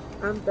years,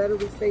 and I'm better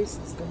with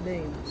faces than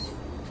names.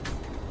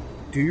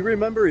 Do you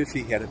remember if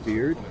he had a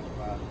beard?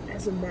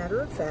 As a matter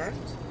of fact,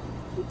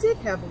 he did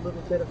have a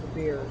little bit of a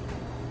beard.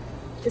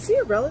 Is he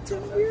a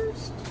relative of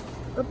yours?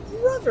 A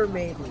brother,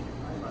 maybe?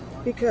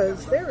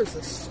 Because there is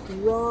a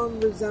strong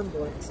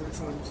resemblance, it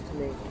seems to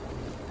me.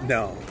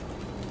 No.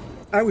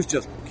 I was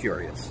just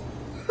curious.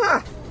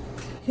 Ha!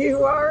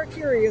 You are a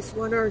curious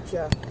one, aren't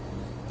you?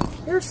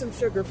 Here's some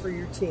sugar for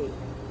your tea.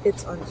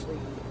 It's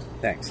unsweetened.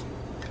 Thanks.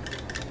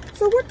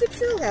 So what did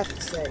Phil have to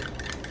say?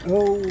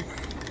 Oh,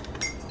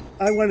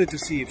 I wanted to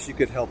see if she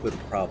could help with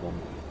a problem,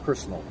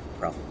 personal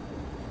problem.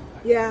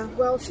 Yeah,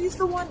 well, she's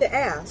the one to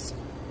ask.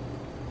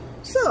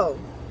 So,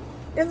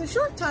 in the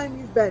short time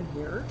you've been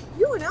here,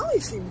 you and Ellie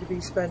seem to be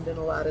spending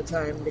a lot of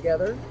time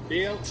together.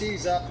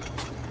 BLT's up.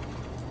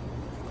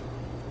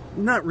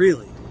 Not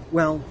really.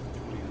 Well,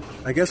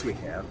 I guess we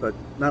have, but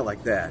not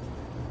like that.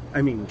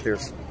 I mean,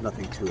 there's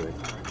nothing to it.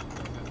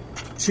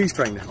 She's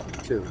trying to help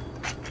me, too.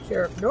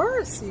 Sheriff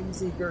Norris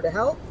seems eager to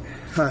help.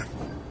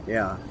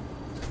 Yeah.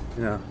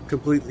 In a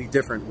completely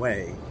different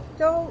way.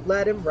 Don't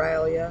let him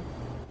rile you.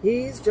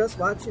 He's just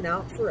watching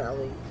out for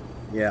Ellie.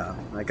 Yeah,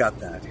 I got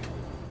that.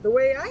 The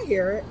way I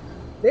hear it,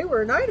 they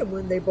were an item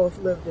when they both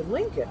lived in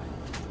Lincoln.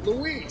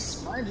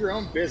 Louise, mind your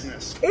own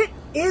business. It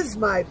is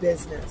my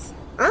business.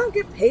 I don't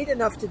get paid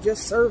enough to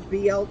just serve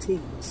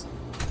BLTs.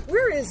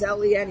 Where is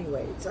Ellie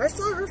anyways? I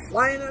saw her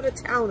flying out of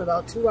town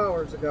about 2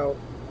 hours ago.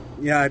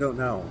 Yeah, I don't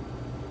know.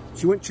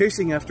 She went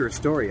chasing after a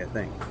story, I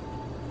think.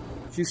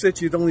 She said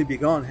she'd only be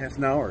gone half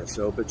an hour or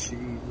so, but she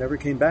never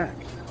came back.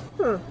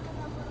 Huh.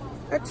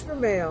 Extra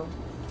mail.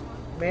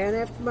 Man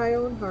after my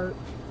own heart.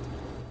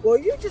 Well,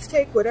 you just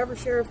take whatever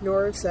Sheriff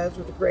Norris says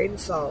with a grain of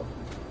salt.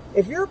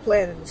 If you're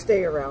planning to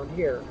stay around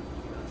here.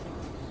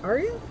 Are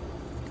you?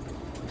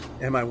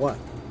 Am I what?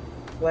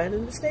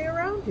 Planning to stay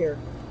around here.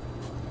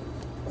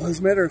 Well, as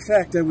a matter of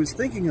fact, I was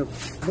thinking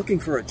of looking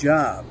for a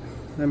job.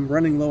 I'm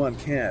running low on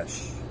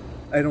cash.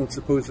 I don't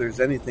suppose there's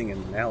anything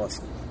in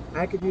Allison.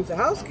 I could use a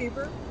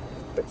housekeeper,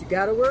 but you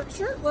gotta work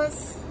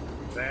shirtless.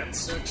 That's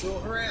sexual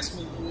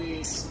harassment,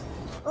 Louise.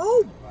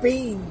 Oh,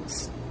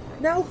 beans.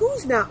 Now,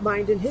 who's not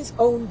minding his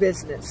own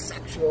business?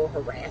 Sexual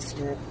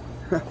harassment.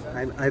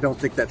 I don't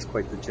think that's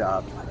quite the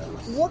job.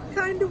 What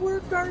kind of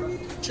work are you?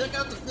 Check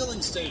out the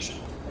filling station.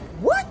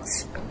 What?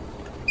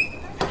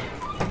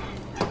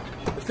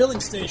 The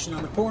filling station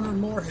on the corner of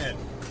Moorhead.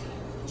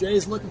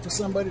 Jay's looking for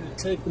somebody to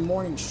take the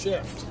morning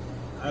shift.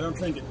 I don't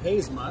think it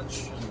pays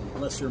much,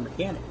 unless you're a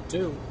mechanic,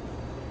 too.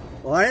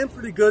 Well, I am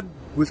pretty good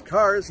with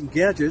cars and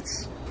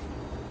gadgets.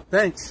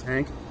 Thanks,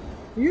 Hank.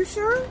 You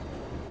sure?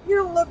 You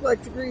don't look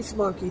like the grease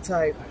monkey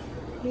type.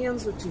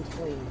 Hands are too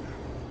clean.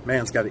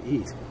 Man's got to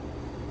eat.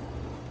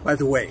 By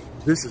the way,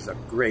 this is a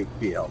great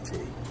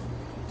BLT.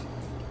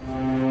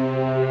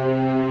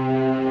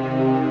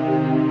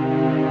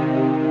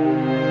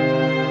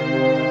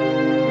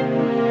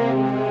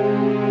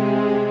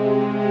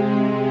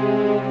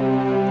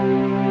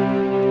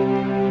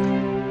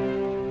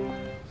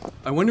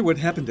 I wonder what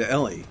happened to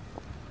Ellie.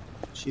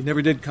 She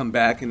never did come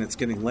back, and it's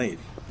getting late.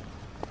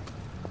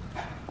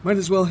 Might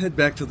as well head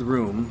back to the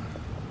room.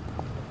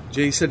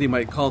 Jay said he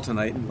might call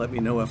tonight and let me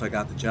know if I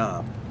got the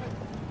job.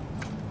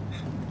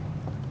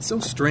 It's so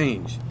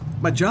strange.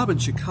 My job in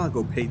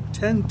Chicago paid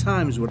 10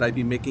 times what I'd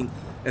be making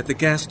at the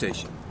gas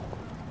station.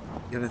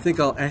 Yet I think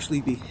I'll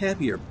actually be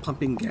happier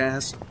pumping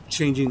gas,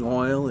 changing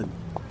oil, and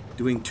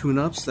doing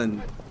tune-ups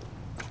than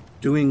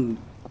doing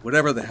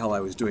whatever the hell I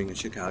was doing in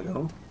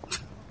Chicago.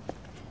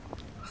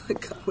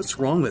 God, what's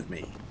wrong with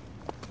me?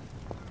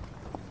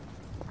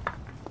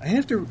 I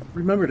have to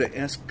remember to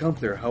ask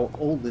Gunther how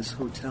old this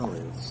hotel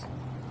is.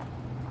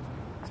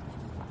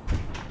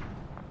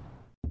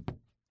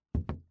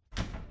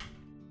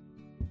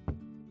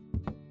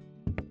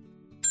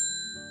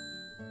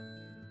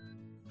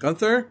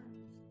 Gunther?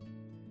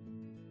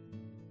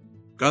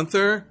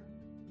 Gunther?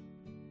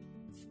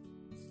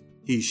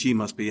 She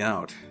must be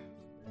out.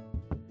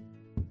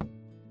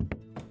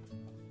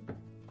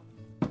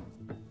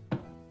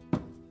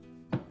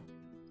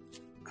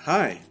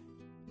 Hi.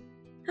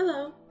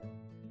 Hello.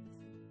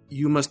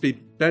 You must be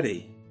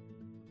Betty.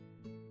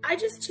 I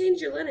just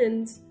changed your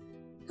linens.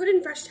 Put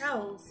in fresh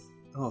towels.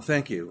 Oh,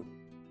 thank you.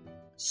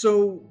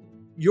 So,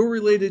 you're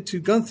related to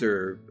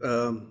Gunther.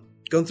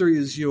 Gunther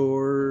is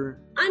your...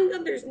 I'm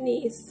Gunther's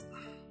niece.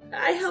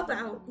 I help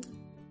out.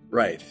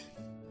 Right.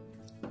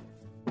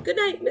 Good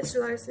night, Mr.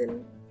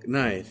 Larson. Good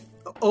night.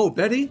 Oh,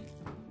 Betty?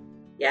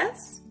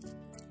 Yes?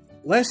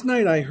 Last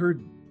night I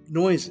heard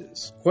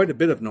noises. Quite a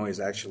bit of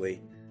noise,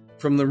 actually.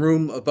 From the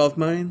room above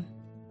mine.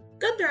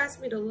 Gunther asked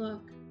me to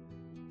look.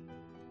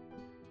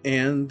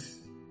 And?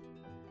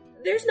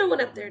 There's no one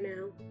up there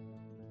now.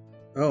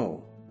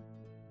 Oh.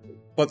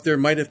 But there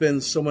might have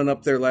been someone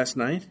up there last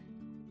night?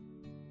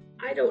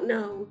 I don't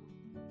know.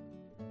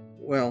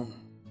 Well,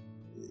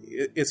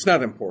 it's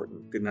not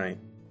important. Good night.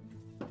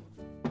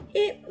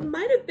 It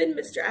might have been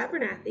Mr.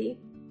 Abernathy.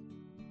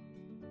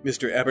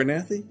 Mr.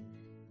 Abernathy?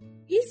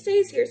 He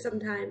stays here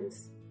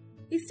sometimes.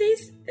 He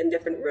stays in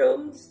different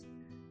rooms,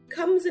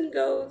 comes and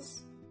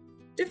goes.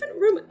 Different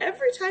room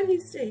every time he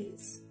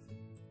stays.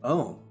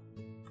 Oh.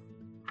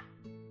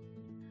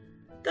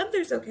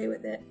 Gunther's okay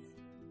with it.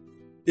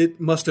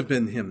 It must have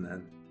been him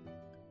then.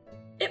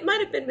 It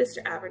might have been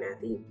Mr.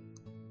 Abernathy.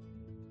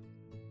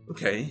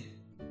 Okay.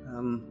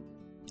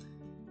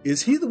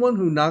 Is he the one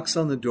who knocks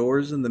on the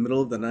doors in the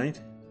middle of the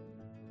night?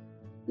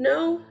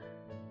 No,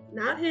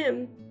 not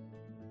him.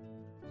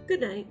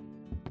 Good night.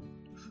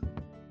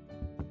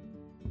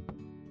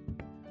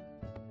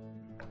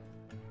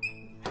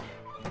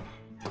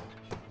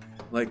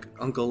 Like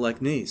uncle,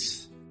 like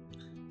niece?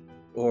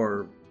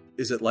 Or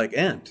is it like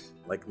aunt,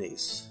 like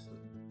niece?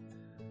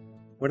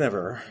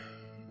 Whatever.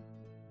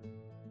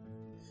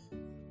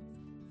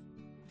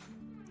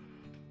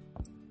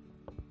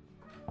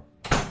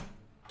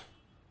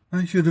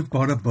 I should have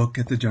bought a book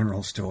at the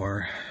general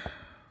store.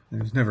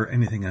 There's never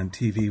anything on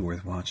TV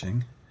worth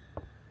watching.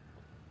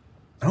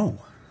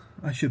 Oh,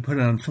 I should put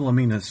on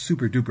Philomena's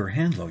super duper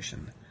hand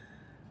lotion.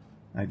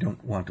 I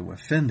don't want to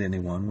offend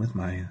anyone with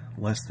my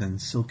less than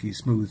silky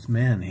smooth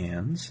man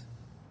hands.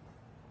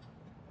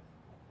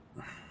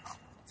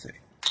 Let's see.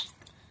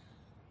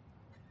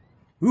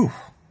 Ooh,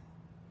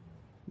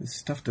 this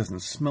stuff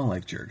doesn't smell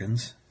like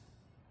Jergens.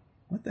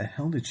 What the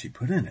hell did she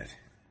put in it?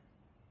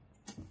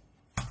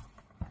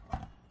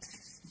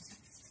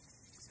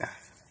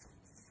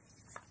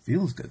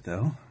 Feels good,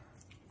 though.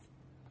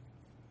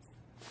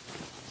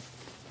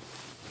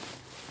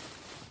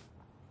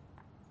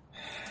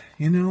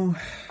 You know,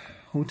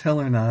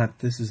 hotel or not,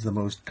 this is the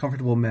most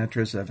comfortable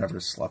mattress I've ever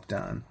slept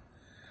on.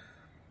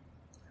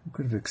 Who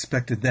could have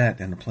expected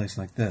that in a place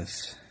like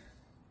this?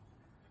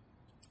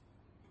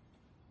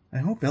 I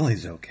hope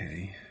Ellie's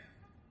okay.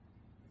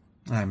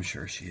 I'm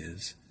sure she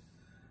is.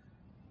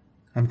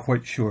 I'm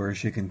quite sure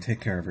she can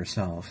take care of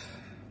herself.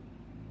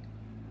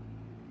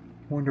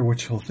 Wonder what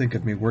she'll think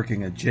of me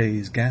working at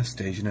Jay's gas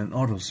station and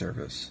auto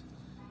service.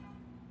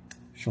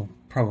 She'll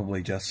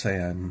probably just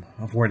say I'm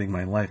avoiding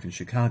my life in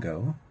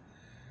Chicago,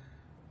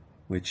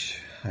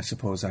 which I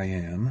suppose I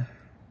am.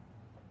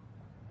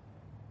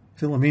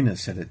 Philomena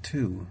said it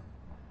too,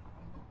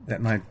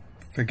 that I'm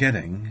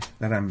forgetting,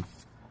 that I'm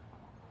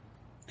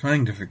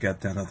trying to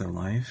forget that other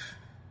life.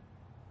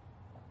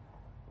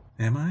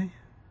 Am I?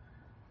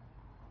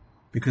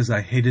 Because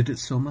I hated it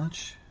so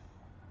much?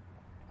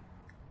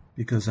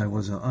 Because I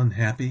was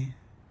unhappy?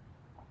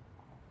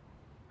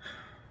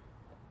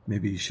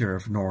 Maybe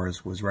Sheriff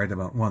Norris was right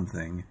about one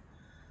thing.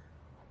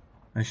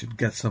 I should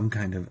get some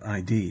kind of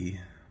ID.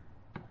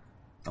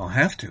 I'll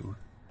have to.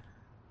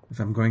 If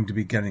I'm going to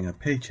be getting a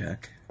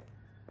paycheck,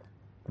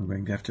 I'm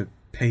going to have to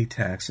pay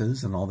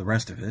taxes and all the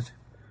rest of it.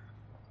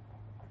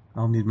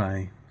 I'll need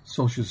my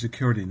Social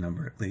Security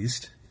number at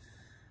least.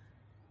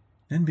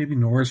 Then maybe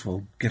Norris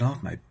will get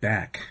off my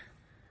back.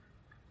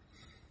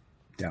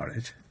 Doubt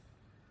it.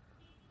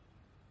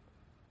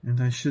 And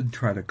I should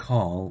try to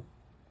call...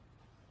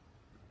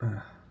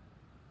 oh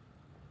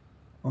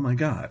my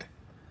God.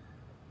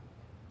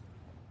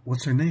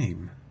 What's her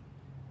name?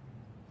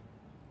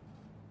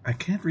 I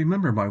can't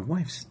remember my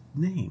wife's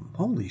name.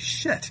 Holy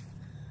shit.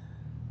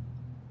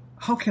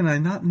 How can I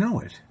not know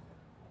it?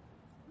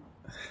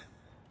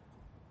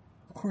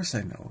 Of course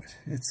I know it.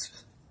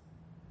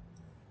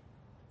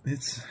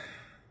 It's...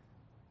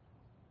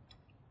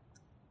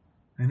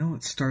 I know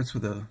it starts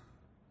with a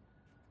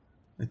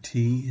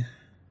T...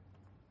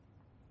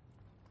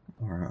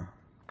 or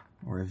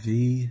a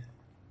V,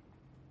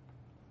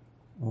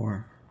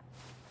 or...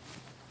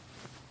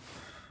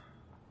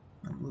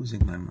 I'm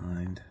losing my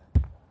mind.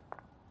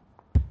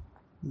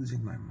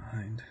 Losing my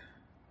mind.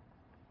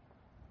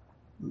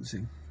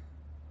 Losing.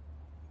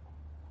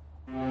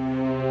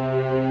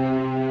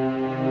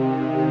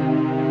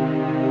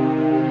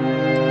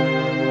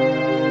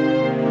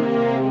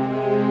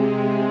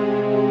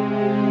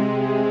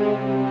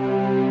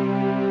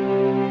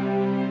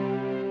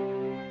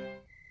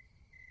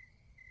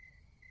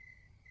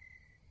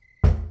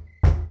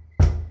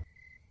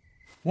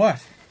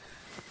 What?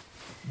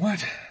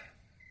 What?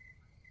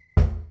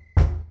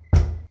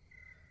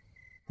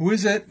 Who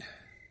is it?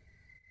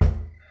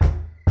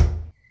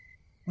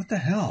 What the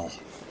hell?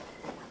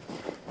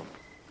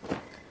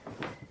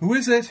 Who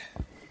is it?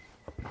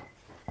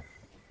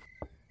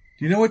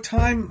 Do you know what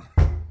time?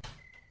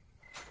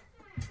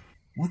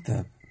 What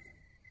the?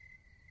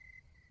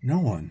 No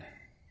one.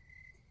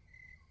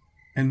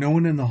 And no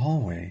one in the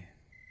hallway.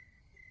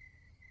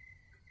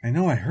 I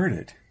know I heard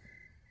it.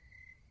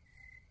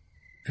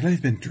 Could I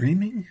have been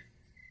dreaming?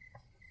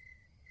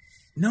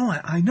 No,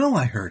 I know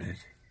I heard it.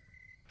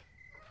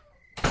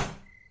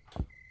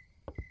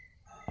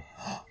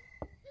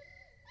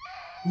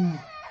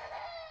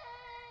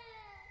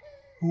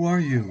 Who are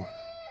you?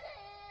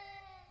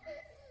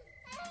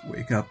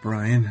 Wake up,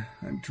 Brian.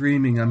 I'm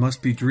dreaming. I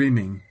must be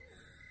dreaming.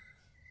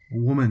 A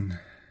woman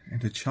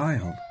and a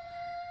child.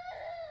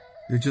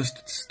 They're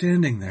just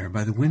standing there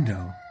by the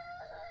window.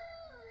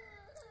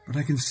 But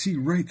I can see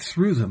right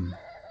through them.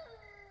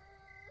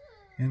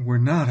 And we're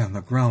not on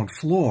the ground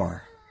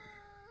floor.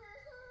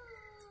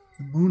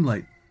 The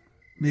moonlight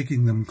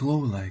making them glow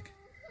like...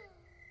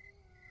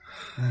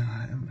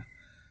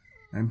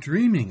 I'm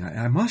dreaming.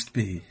 I must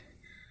be.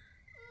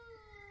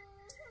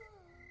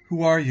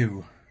 Who are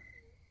you?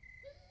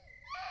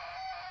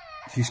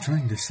 She's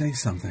trying to say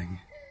something,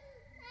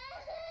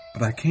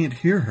 but I can't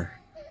hear her.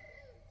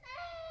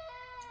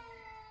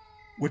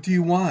 What do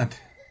you want?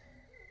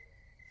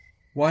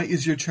 Why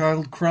is your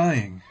child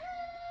crying?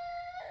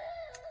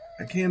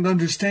 I can't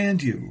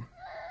understand you.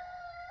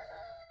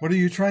 What are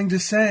you trying to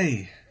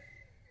say?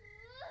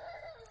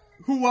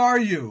 Who are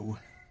you?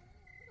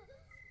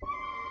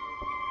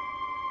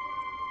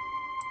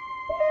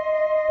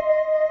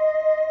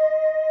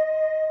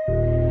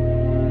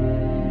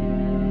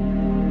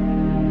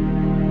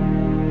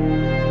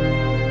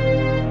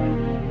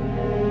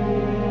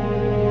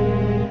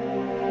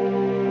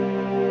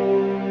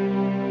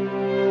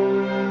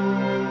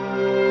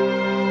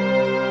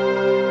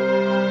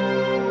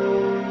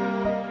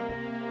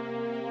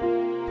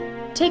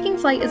 Taking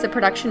Flight is a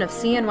production of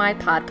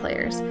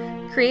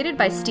CNYPodPlayers, created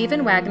by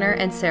Stephen Wagner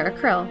and Sarah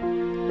Krill,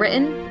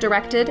 written,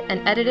 directed,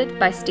 and edited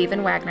by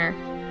Stephen Wagner,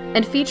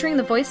 and featuring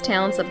the voice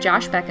talents of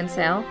Josh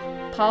Beckinsale,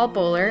 Paul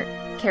Bollert,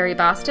 Carrie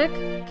Bostick,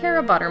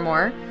 Kara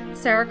Buttermore,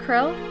 Sarah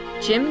Krill,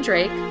 Jim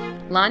Drake,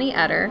 Lonnie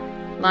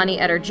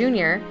Etter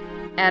Jr.,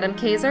 Adam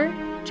Kaiser,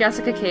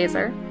 Jessica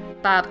Kaiser,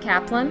 Bob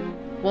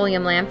Kaplan,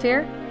 William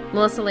Lamphere,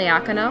 Melissa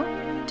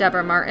Liacono,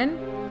 Deborah Martin,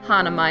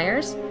 Hannah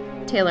Myers,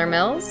 Taylor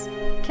Mills,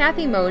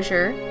 Kathy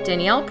Mosier,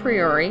 Danielle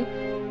Priori,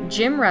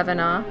 Jim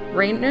Revenaugh,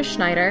 Raina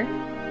Schneider,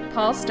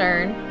 Paul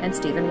Stern, and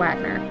Stephen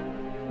Wagner.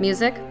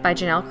 Music by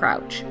Janelle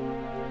Crouch.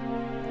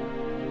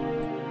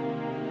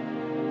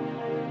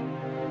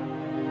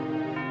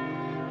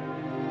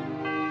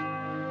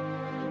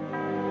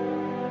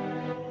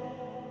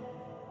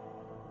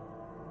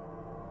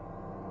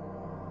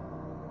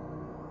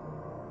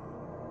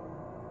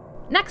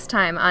 Next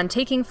time on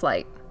Taking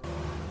Flight.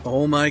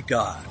 Oh my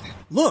god.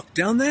 Look,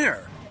 down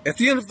there! At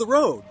the end of the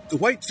road, the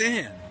white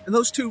van. And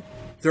those two,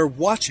 they're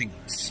watching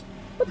us.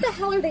 What the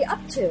hell are they up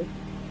to?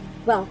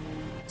 Well,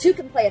 two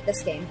can play at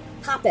this game.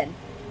 Hop in.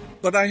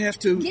 But I have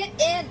to... Get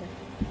in!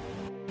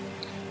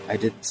 I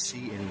didn't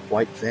see any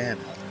white van.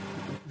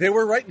 They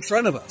were right in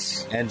front of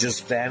us. And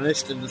just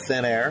vanished into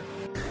thin air?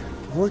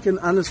 All I can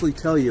honestly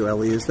tell you,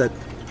 Ellie, is that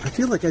I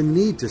feel like I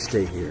need to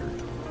stay here.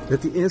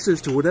 That the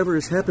answers to whatever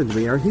has happened to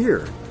me are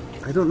here.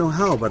 I don't know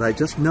how, but I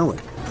just know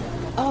it.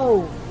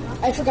 Oh,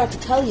 I forgot to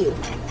tell you.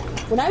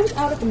 When I was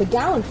out at the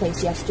McGowan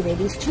place yesterday,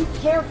 these two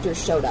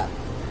characters showed up.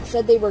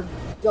 Said they were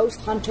ghost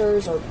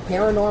hunters or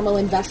paranormal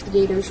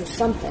investigators or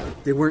something.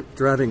 They weren't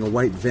driving a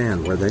white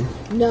van, were they?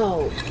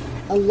 No.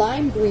 A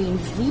lime green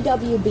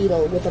VW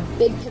Beetle with a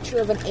big picture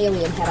of an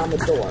alien head on the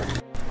door.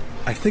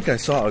 I think I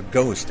saw a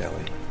ghost,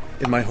 Ellie,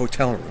 in my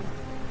hotel room.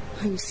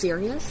 Are you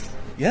serious?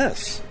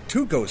 Yes,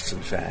 two ghosts,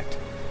 in fact.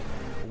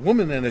 A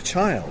woman and a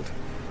child.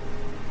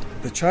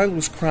 The child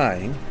was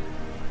crying,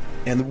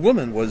 and the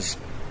woman was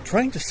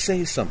trying to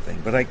say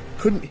something, but I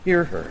couldn't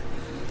hear her.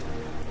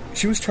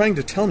 She was trying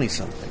to tell me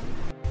something.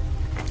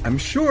 I'm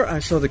sure I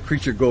saw the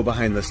creature go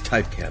behind this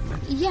type cabinet.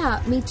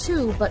 Yeah, me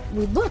too, but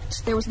we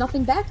looked. There was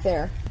nothing back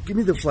there. Give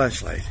me the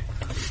flashlight.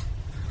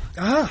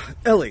 Ah,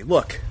 Ellie,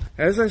 look.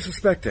 As I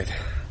suspected,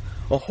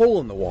 a hole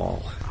in the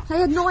wall. I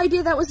had no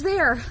idea that was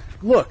there.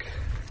 Look,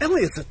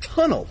 Ellie, it's a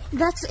tunnel.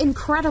 That's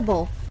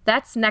incredible.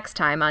 That's next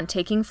time on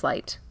Taking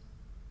Flight.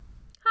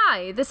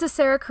 Hi, this is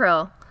Sarah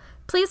Krill.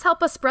 Please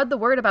help us spread the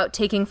word about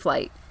Taking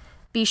Flight.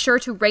 Be sure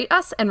to rate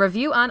us and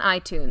review on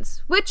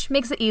iTunes, which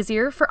makes it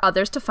easier for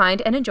others to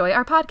find and enjoy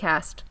our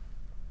podcast.